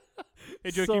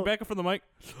 Hey, Joe, can you back up from the mic?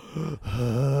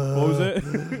 What was it?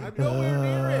 I'm nowhere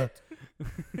near it.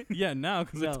 Yeah, now,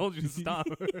 because I No. told you to stop.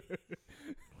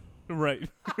 Right.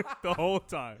 The whole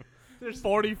time. There's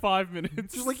 45 minutes.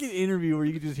 It's just like an interview where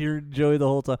you can just hear Joey the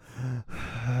whole time.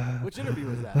 Which interview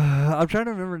was that? I'm trying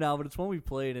to remember now, but it's one we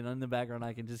played, and in the background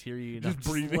I can just hear you. Just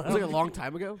breathing. It was like a long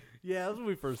time ago. Yeah, that's when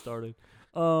we first started.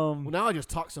 Well, now I just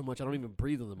talk so much I don't even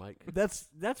breathe on the mic. That's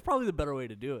probably the better way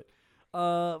to do it.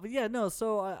 But yeah, no.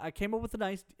 So I came up with a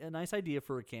nice idea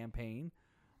for a campaign.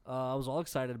 I was all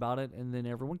excited about it, and then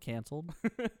everyone canceled.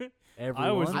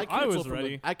 Everyone. I canceled was from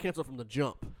ready. I canceled from the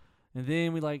jump. And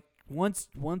then we once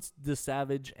the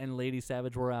Savage and Lady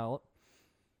Savage were out,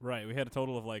 Right. We had a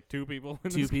total of like 2 people.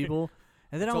 In two this game. people,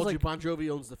 and then I Told was you like, Bon Jovi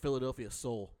owns the Philadelphia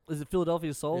Soul. "Is it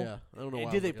Philadelphia Soul?" Yeah, I don't know. And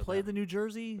why did I they was play like the New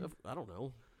Jersey? that. I don't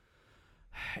know.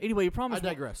 Anyway, he promised. I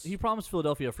digress. He promised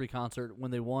Philadelphia a free concert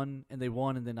when they won, and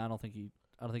then I don't think he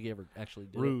ever actually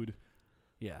did. it. Rude.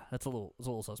 Yeah, that's a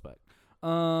little suspect.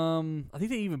 I think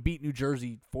they even beat New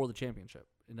Jersey for the championship,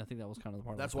 and I think that was kind of the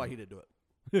part. That's why he didn't do it.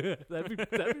 that'd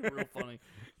be real funny.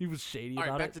 He was shady All right,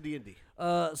 about back it. to D&D.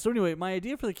 So anyway, my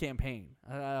idea for the campaign,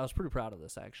 I was pretty proud of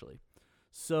this actually.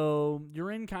 So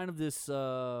you're in kind of this, it's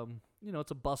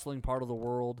a bustling part of the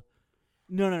world.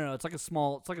 No. It's like a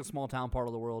small town part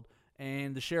of the world,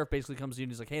 and the sheriff basically comes to you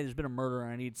and he's like, "Hey, there's been a murder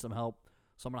and I need some help,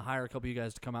 so I'm gonna hire a couple of you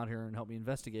guys to come out here and help me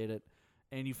investigate it."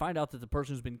 And you find out that the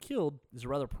person who's been killed is a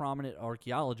rather prominent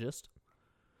archaeologist.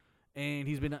 And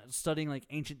he's been studying like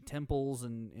ancient temples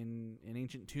and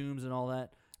ancient tombs and all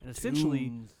that. And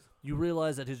essentially, you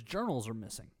realize that his journals are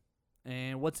missing.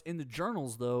 And what's in the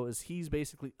journals, though, is he's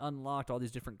basically unlocked all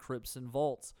these different crypts and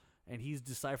vaults. And he's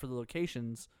deciphered the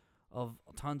locations of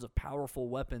tons of powerful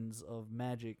weapons of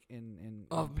magic and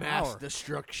of power. mass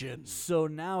destruction. So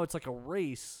now it's like a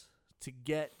race to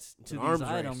get to an these arms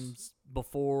items race.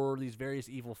 before these various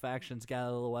evil factions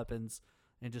gather the weapons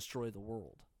and destroy the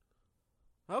world.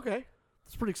 Okay.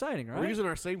 It's pretty exciting, right? We're using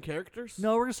our same characters?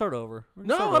 No, we're gonna start over.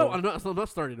 No, I don't. I'm not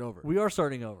starting over. We are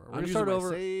starting over. We're I'm gonna using start my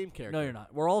over. same character. No, you're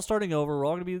not. We're all starting over. We're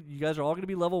all gonna be. You guys are all gonna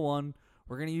be level 1.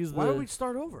 We're gonna use Why would we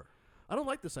start over? I don't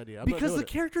like this idea. I'm not Because doing the it.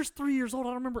 character's 3 years old. I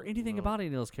don't remember anything No. about any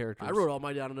of those characters. I wrote all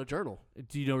mine down in a journal.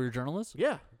 Do you know your journalist?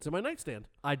 Yeah, it's in my nightstand.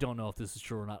 I don't know if this is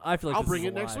true or not. I feel like I'll this bring is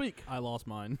it a next lie. week. I lost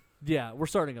mine. Yeah, we're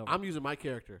starting over. I'm using my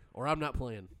character, or I'm not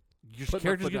playing. Your put my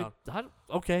character's foot gonna.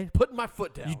 Okay. Putting my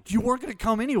foot down. You weren't gonna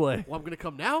come anyway. Well, I'm gonna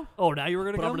come now, Oh, now you were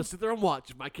gonna but come. I'm gonna sit there and watch.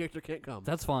 If my character can't come,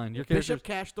 That's fine. Your Bishop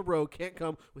character. Cash the Rogue can't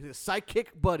come with his sidekick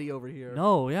buddy over here.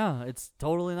 No, yeah, it's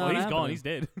totally not. Oh, he's happening. gone. He's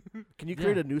dead. Can you Yeah.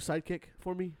 create a new sidekick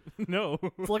for me? No.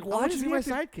 It's like, I why want does you to he be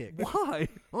my have to- sidekick. Why?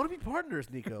 I want to be partners,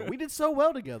 Nico. We did so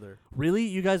well together. Really?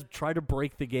 You guys tried to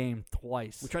break the game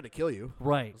twice. We tried to kill you.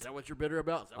 Right. Is that what you're bitter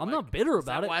about? Is that I'm why- not bitter is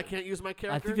that about it. Why I can't use my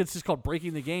character? I think it's just called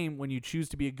breaking the game when you choose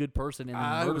to be a good person and then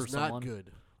I murder was someone. not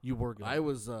good. You were good. I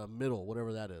was middle,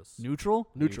 whatever that is. Neutral?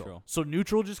 Neutral. So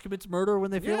neutral just commits murder when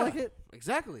they feel Yeah, like it?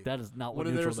 Exactly. That is not what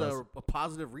when neutral there's does. a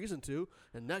positive reason to,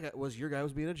 and that guy was your guy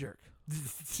was being a jerk.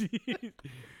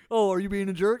 Oh, are you being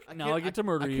a jerk? Now can't- I get to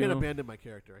murder I you. can't abandon my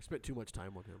character. I spent too much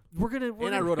time on him, We're gonna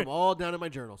and I wrote them all down in my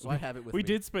journal, so I have it with We me.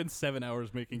 did spend 7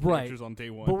 hours making Right. characters on day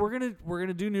one. But we're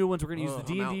gonna do new ones. We're gonna use the I'm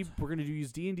D&D. out. We're gonna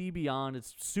use D&D Beyond.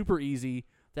 It's super easy.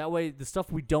 That way, the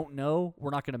stuff we don't know, we're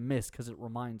not gonna miss because it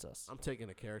reminds us. I'm taking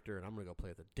a character and I'm gonna go play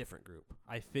with a different group.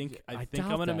 I think I I'm doubt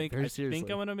gonna that, make very I seriously.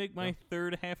 think I'm gonna make my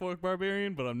third half orc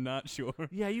barbarian, but I'm not sure.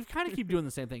 Yeah, you kind of keep doing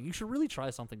the same thing. You should really try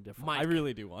something different. Mike, I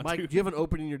really do want Mike, to. do you have an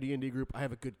opening in your D&D group? I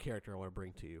have a good character I want to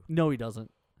bring to you. No, he doesn't.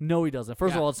 No, he doesn't.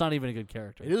 First of Yeah. all, it's not even a good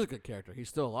character. It is a good character. He's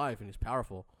still alive and he's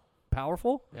powerful.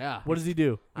 Powerful? Yeah. What does he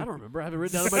do? I don't remember. I have it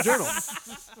written down in my journal.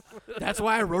 That's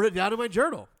why I wrote it down in my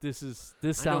journal. This I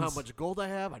know sounds. how much gold I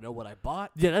have. I know what I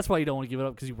bought. Yeah, that's why you don't want to give it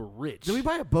up because you were rich. Did we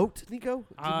buy a boat, Nico?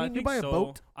 Did I you think buy a so.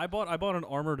 boat? I bought an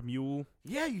armored mule.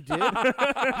 Yeah, you did.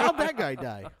 How'd that guy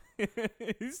die?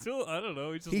 He's still I don't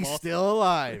know. He's just He's lost. still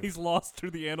alive. He's lost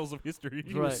through the annals of history.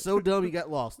 He Right. was so dumb he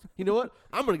got lost. You know what?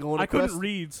 I'm gonna go on a I quest. couldn't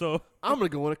read, so I'm gonna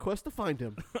go on a quest to find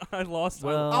him. I lost.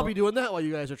 Well, I'll be doing that while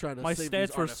you guys are trying to my save these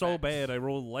stats were so artifacts. bad. I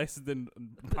rolled less than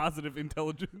positive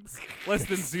intelligence, less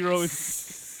than 0.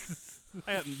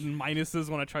 I had minuses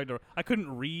when I tried to. I couldn't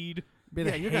read. been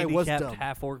Yeah, a your guy was handicapped dumb.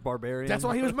 half-orc barbarian. That's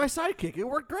why he was my sidekick. It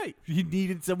worked great. You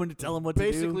needed someone to tell him what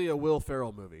Basically a Will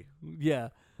Ferrell movie. to do. Yeah.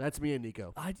 That's me and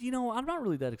Nico. I'm not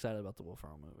really that excited about the Will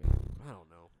Ferrell movie. I don't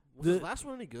know. Was The- the last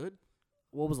one any good?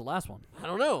 What was the last one? I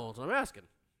don't know. That's what I'm asking.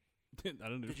 I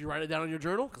don't know. Did you write it down in your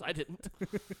journal? Because I didn't.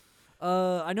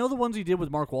 I know the ones he did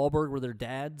with Mark Wahlberg were their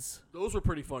dads. Those were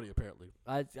pretty funny, apparently.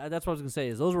 That's what I was gonna say.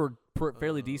 Is those were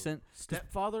fairly decent.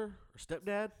 Stepfather or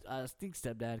stepdad? I think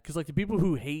stepdad, because like the people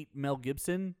who hate Mel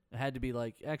Gibson had to be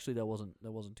like, actually that wasn't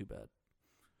too bad.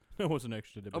 That wasn't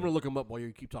extra debate. I'm gonna look them up while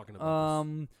you keep talking about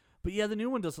this. But yeah, the new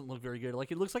one doesn't look very good.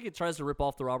 Like it looks like it tries to rip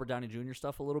off the Robert Downey Jr.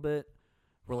 stuff a little bit,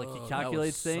 where like Oh, he that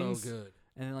calculates was things, So good.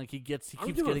 and then like he Are we keeps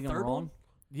doing a getting them third wrong. one?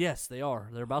 Yes, they are.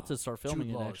 They're about to start filming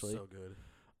Jude it Law is actually. So good.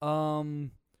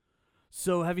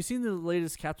 So have you seen the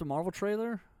latest Captain Marvel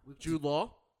trailer? With Jude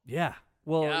Law, Yeah.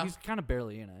 Well, Yeah. he's kind of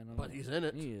barely in it. I don't but know. he's in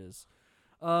it. He is.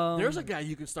 There's a guy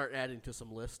you can start adding to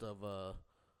some list of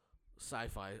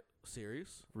sci-fi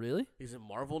series. Really? He's in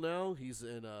Marvel now. He's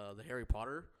in the Harry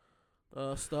Potter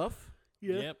stuff.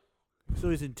 Yep. So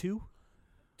he's in 2.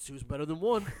 Two's better than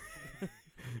one.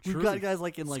 We've True. got guys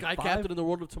like in like Sky 5. Captain in the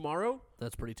World of Tomorrow.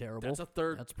 That's pretty terrible. That's a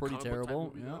third. That's pretty comic book type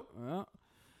terrible. movie, Yeah. though.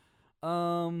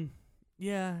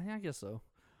 Yeah. Yeah, I guess so.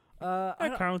 I That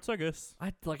don't- counts, I guess.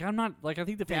 I'm not like I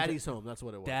think the Daddy's Home. That's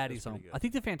what it was. Daddy's That's Home. pretty I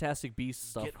think the Fantastic Beasts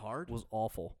stuff Get Hard. was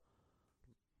awful.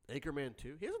 Anchorman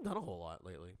 2. He hasn't done a whole lot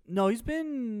lately. No, he's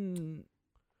been.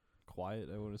 Quiet,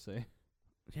 I want to say.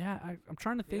 Yeah, I'm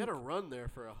trying to He think. had a run there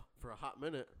for a hot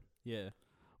minute. Yeah.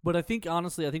 But I think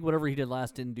honestly, I think whatever he did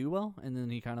last didn't do well, and then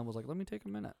he kind of was like, "Let me take a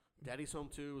minute." Daddy's Home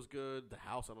 2 was good. The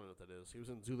House, I don't know what that is. He was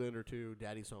in Zoolander 2.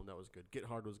 Daddy's Home, that was good. Get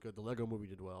Hard was good. The Lego Movie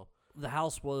did well. The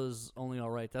House was only all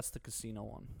right. That's the casino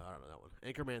one. I don't know that one.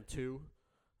 Anchorman 2.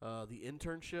 The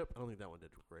Internship, I don't think that one did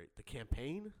great. The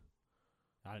Campaign,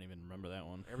 I don't even remember that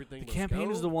one. Everything The Must campaign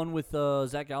Go. is the one with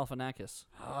Zach Galifianakis.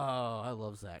 Oh, I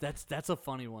love Zach. That's a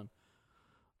funny one.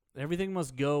 Everything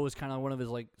Must Go is kind of one of his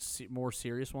like more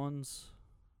serious ones.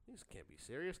 He just can't be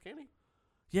serious, can he?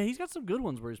 Yeah, he's got some good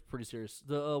ones where he's pretty serious.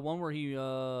 The one where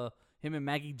him and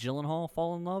Maggie Gyllenhaal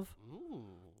fall in love. Ooh,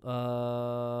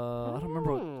 I don't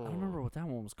remember what that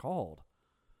one was called.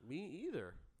 me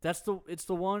either. It's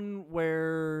the one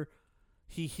where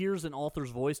he hears an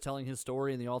author's voice telling his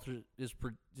story, and the author is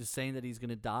saying that he's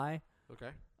gonna die.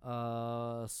 Okay.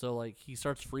 So like he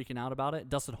starts freaking out about it.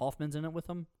 Dustin Hoffman's in it with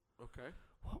him. Okay.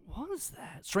 What was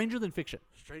that? Stranger Than Fiction.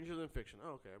 Stranger Than Fiction.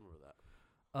 Oh, okay, I remember that.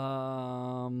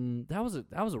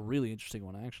 That was a really interesting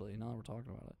one actually. Now that we're talking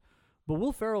about it, but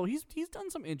Will Ferrell, he's done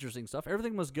some interesting stuff.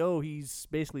 Everything Must Go. He's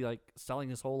basically like selling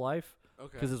his whole life.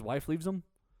 Okay. because his wife leaves him.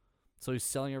 So he's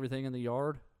selling everything in the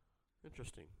yard.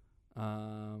 Interesting.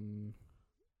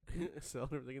 It Selling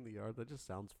everything in the yard. That just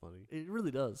sounds funny.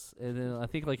 really does. And then I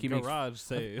think like he makes. Garage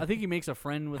sale. I think he makes a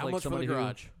friend with How like much for somebody the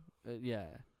garage? who. Yeah.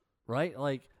 Right.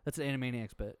 Like that's an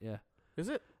Animaniacs bit. Yeah. Is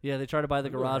it? Yeah. They try to buy the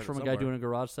I knew I heard garage it from a guy somewhere. doing a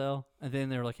garage sale, and then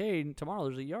they're like, "Hey, tomorrow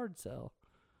there's a yard sale."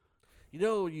 You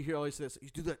know, you hear always this. You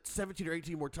do that 17 or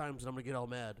 18 more times, and I'm gonna get all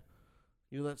mad.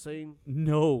 You know that saying?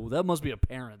 No, that must be a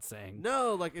parent saying.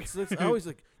 No, like it's I always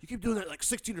like you keep doing that like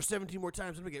 16 or 17 more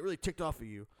times, I'm gonna get really ticked off at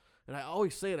you. And I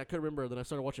always say it. I couldn't remember. Then I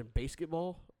started watching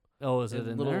basketball. Oh, is and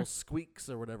it in little there? Squeaks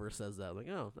or whatever says that. I'm like,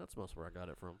 oh, that's most where I got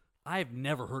it from. I've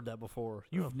never heard that before.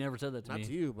 You've Oh, never said that to Not me.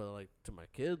 to you, but like to my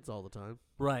kids all the time.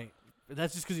 Right.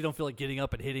 That's just because you don't feel like getting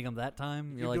up and hitting them that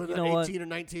time. You're like, doing you that know what? 18 or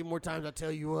 19 more times. I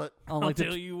tell you what, On I'll like the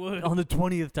tell you what. on the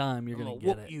 20th time, you're I'm gonna gonna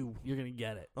get whoop it. you. You're gonna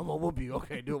get it. I'm gonna whoop you.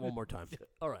 Okay, do it one more time.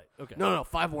 All right. Okay. No,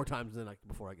 5 more times then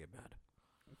before I get mad.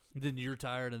 Then you're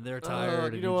tired and they're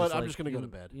tired. you and know you're what? just I'm like, just gonna go you- to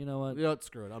bed. You know what? You know what?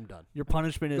 Screw it. I'm done. Your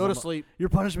punishment is Go to I'm a- sleep. Your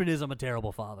punishment is I'm a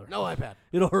terrible father. No iPad.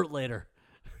 It'll hurt later.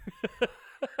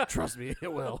 Trust me,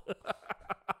 it will.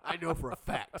 I know for a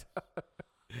fact.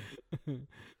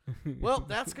 Well,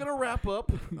 that's gonna wrap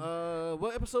up.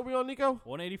 What episode we on, Nico?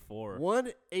 184.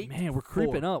 184. Man, we're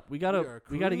creeping up. We gotta are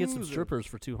we gotta get some cruising. strippers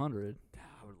for 200.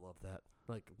 I would love that.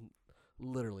 Like,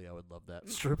 literally, I would love that.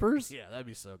 Strippers? Yeah, that'd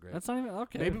be so great. That's not even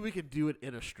okay. Maybe we could do it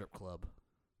in a strip club.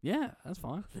 Yeah, that's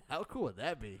fine. How cool would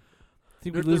that be? I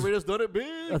think we Nerd lose. Thug Radio's done it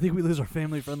I big. think we lose our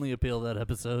family friendly appeal that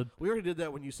episode. We already did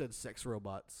that when you said sex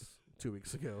robots 2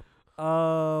 weeks ago.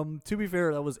 To be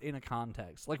fair, that was in a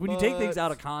context. Like when you take things But-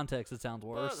 out of context, it sounds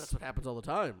Well, worse. that's what happens all the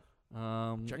time.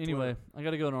 Check Anyway, I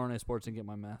gotta go to RNA Sports and get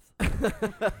my meth.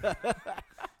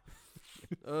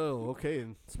 Oh, okay.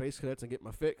 And Space Cadets and get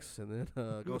my fix, and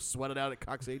then go sweat it out at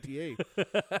Cox ATA.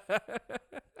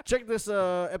 Check this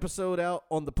episode out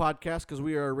on the podcast because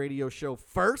we are a radio show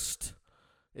first.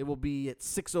 It will be at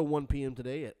 6:01 p.m.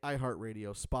 today at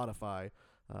iHeartRadio, Spotify,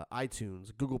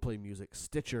 iTunes, Google Play Music,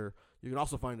 Stitcher. You can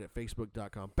also find it at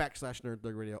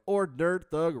facebook.com/NerdThugRadio or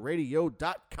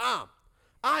NerdThugRadio.com.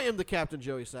 I am the Captain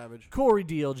Joey Savage. Corey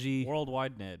DLG.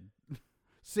 Worldwide Ned.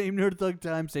 Same Nerd Thug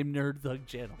time, same Nerd Thug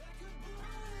channel.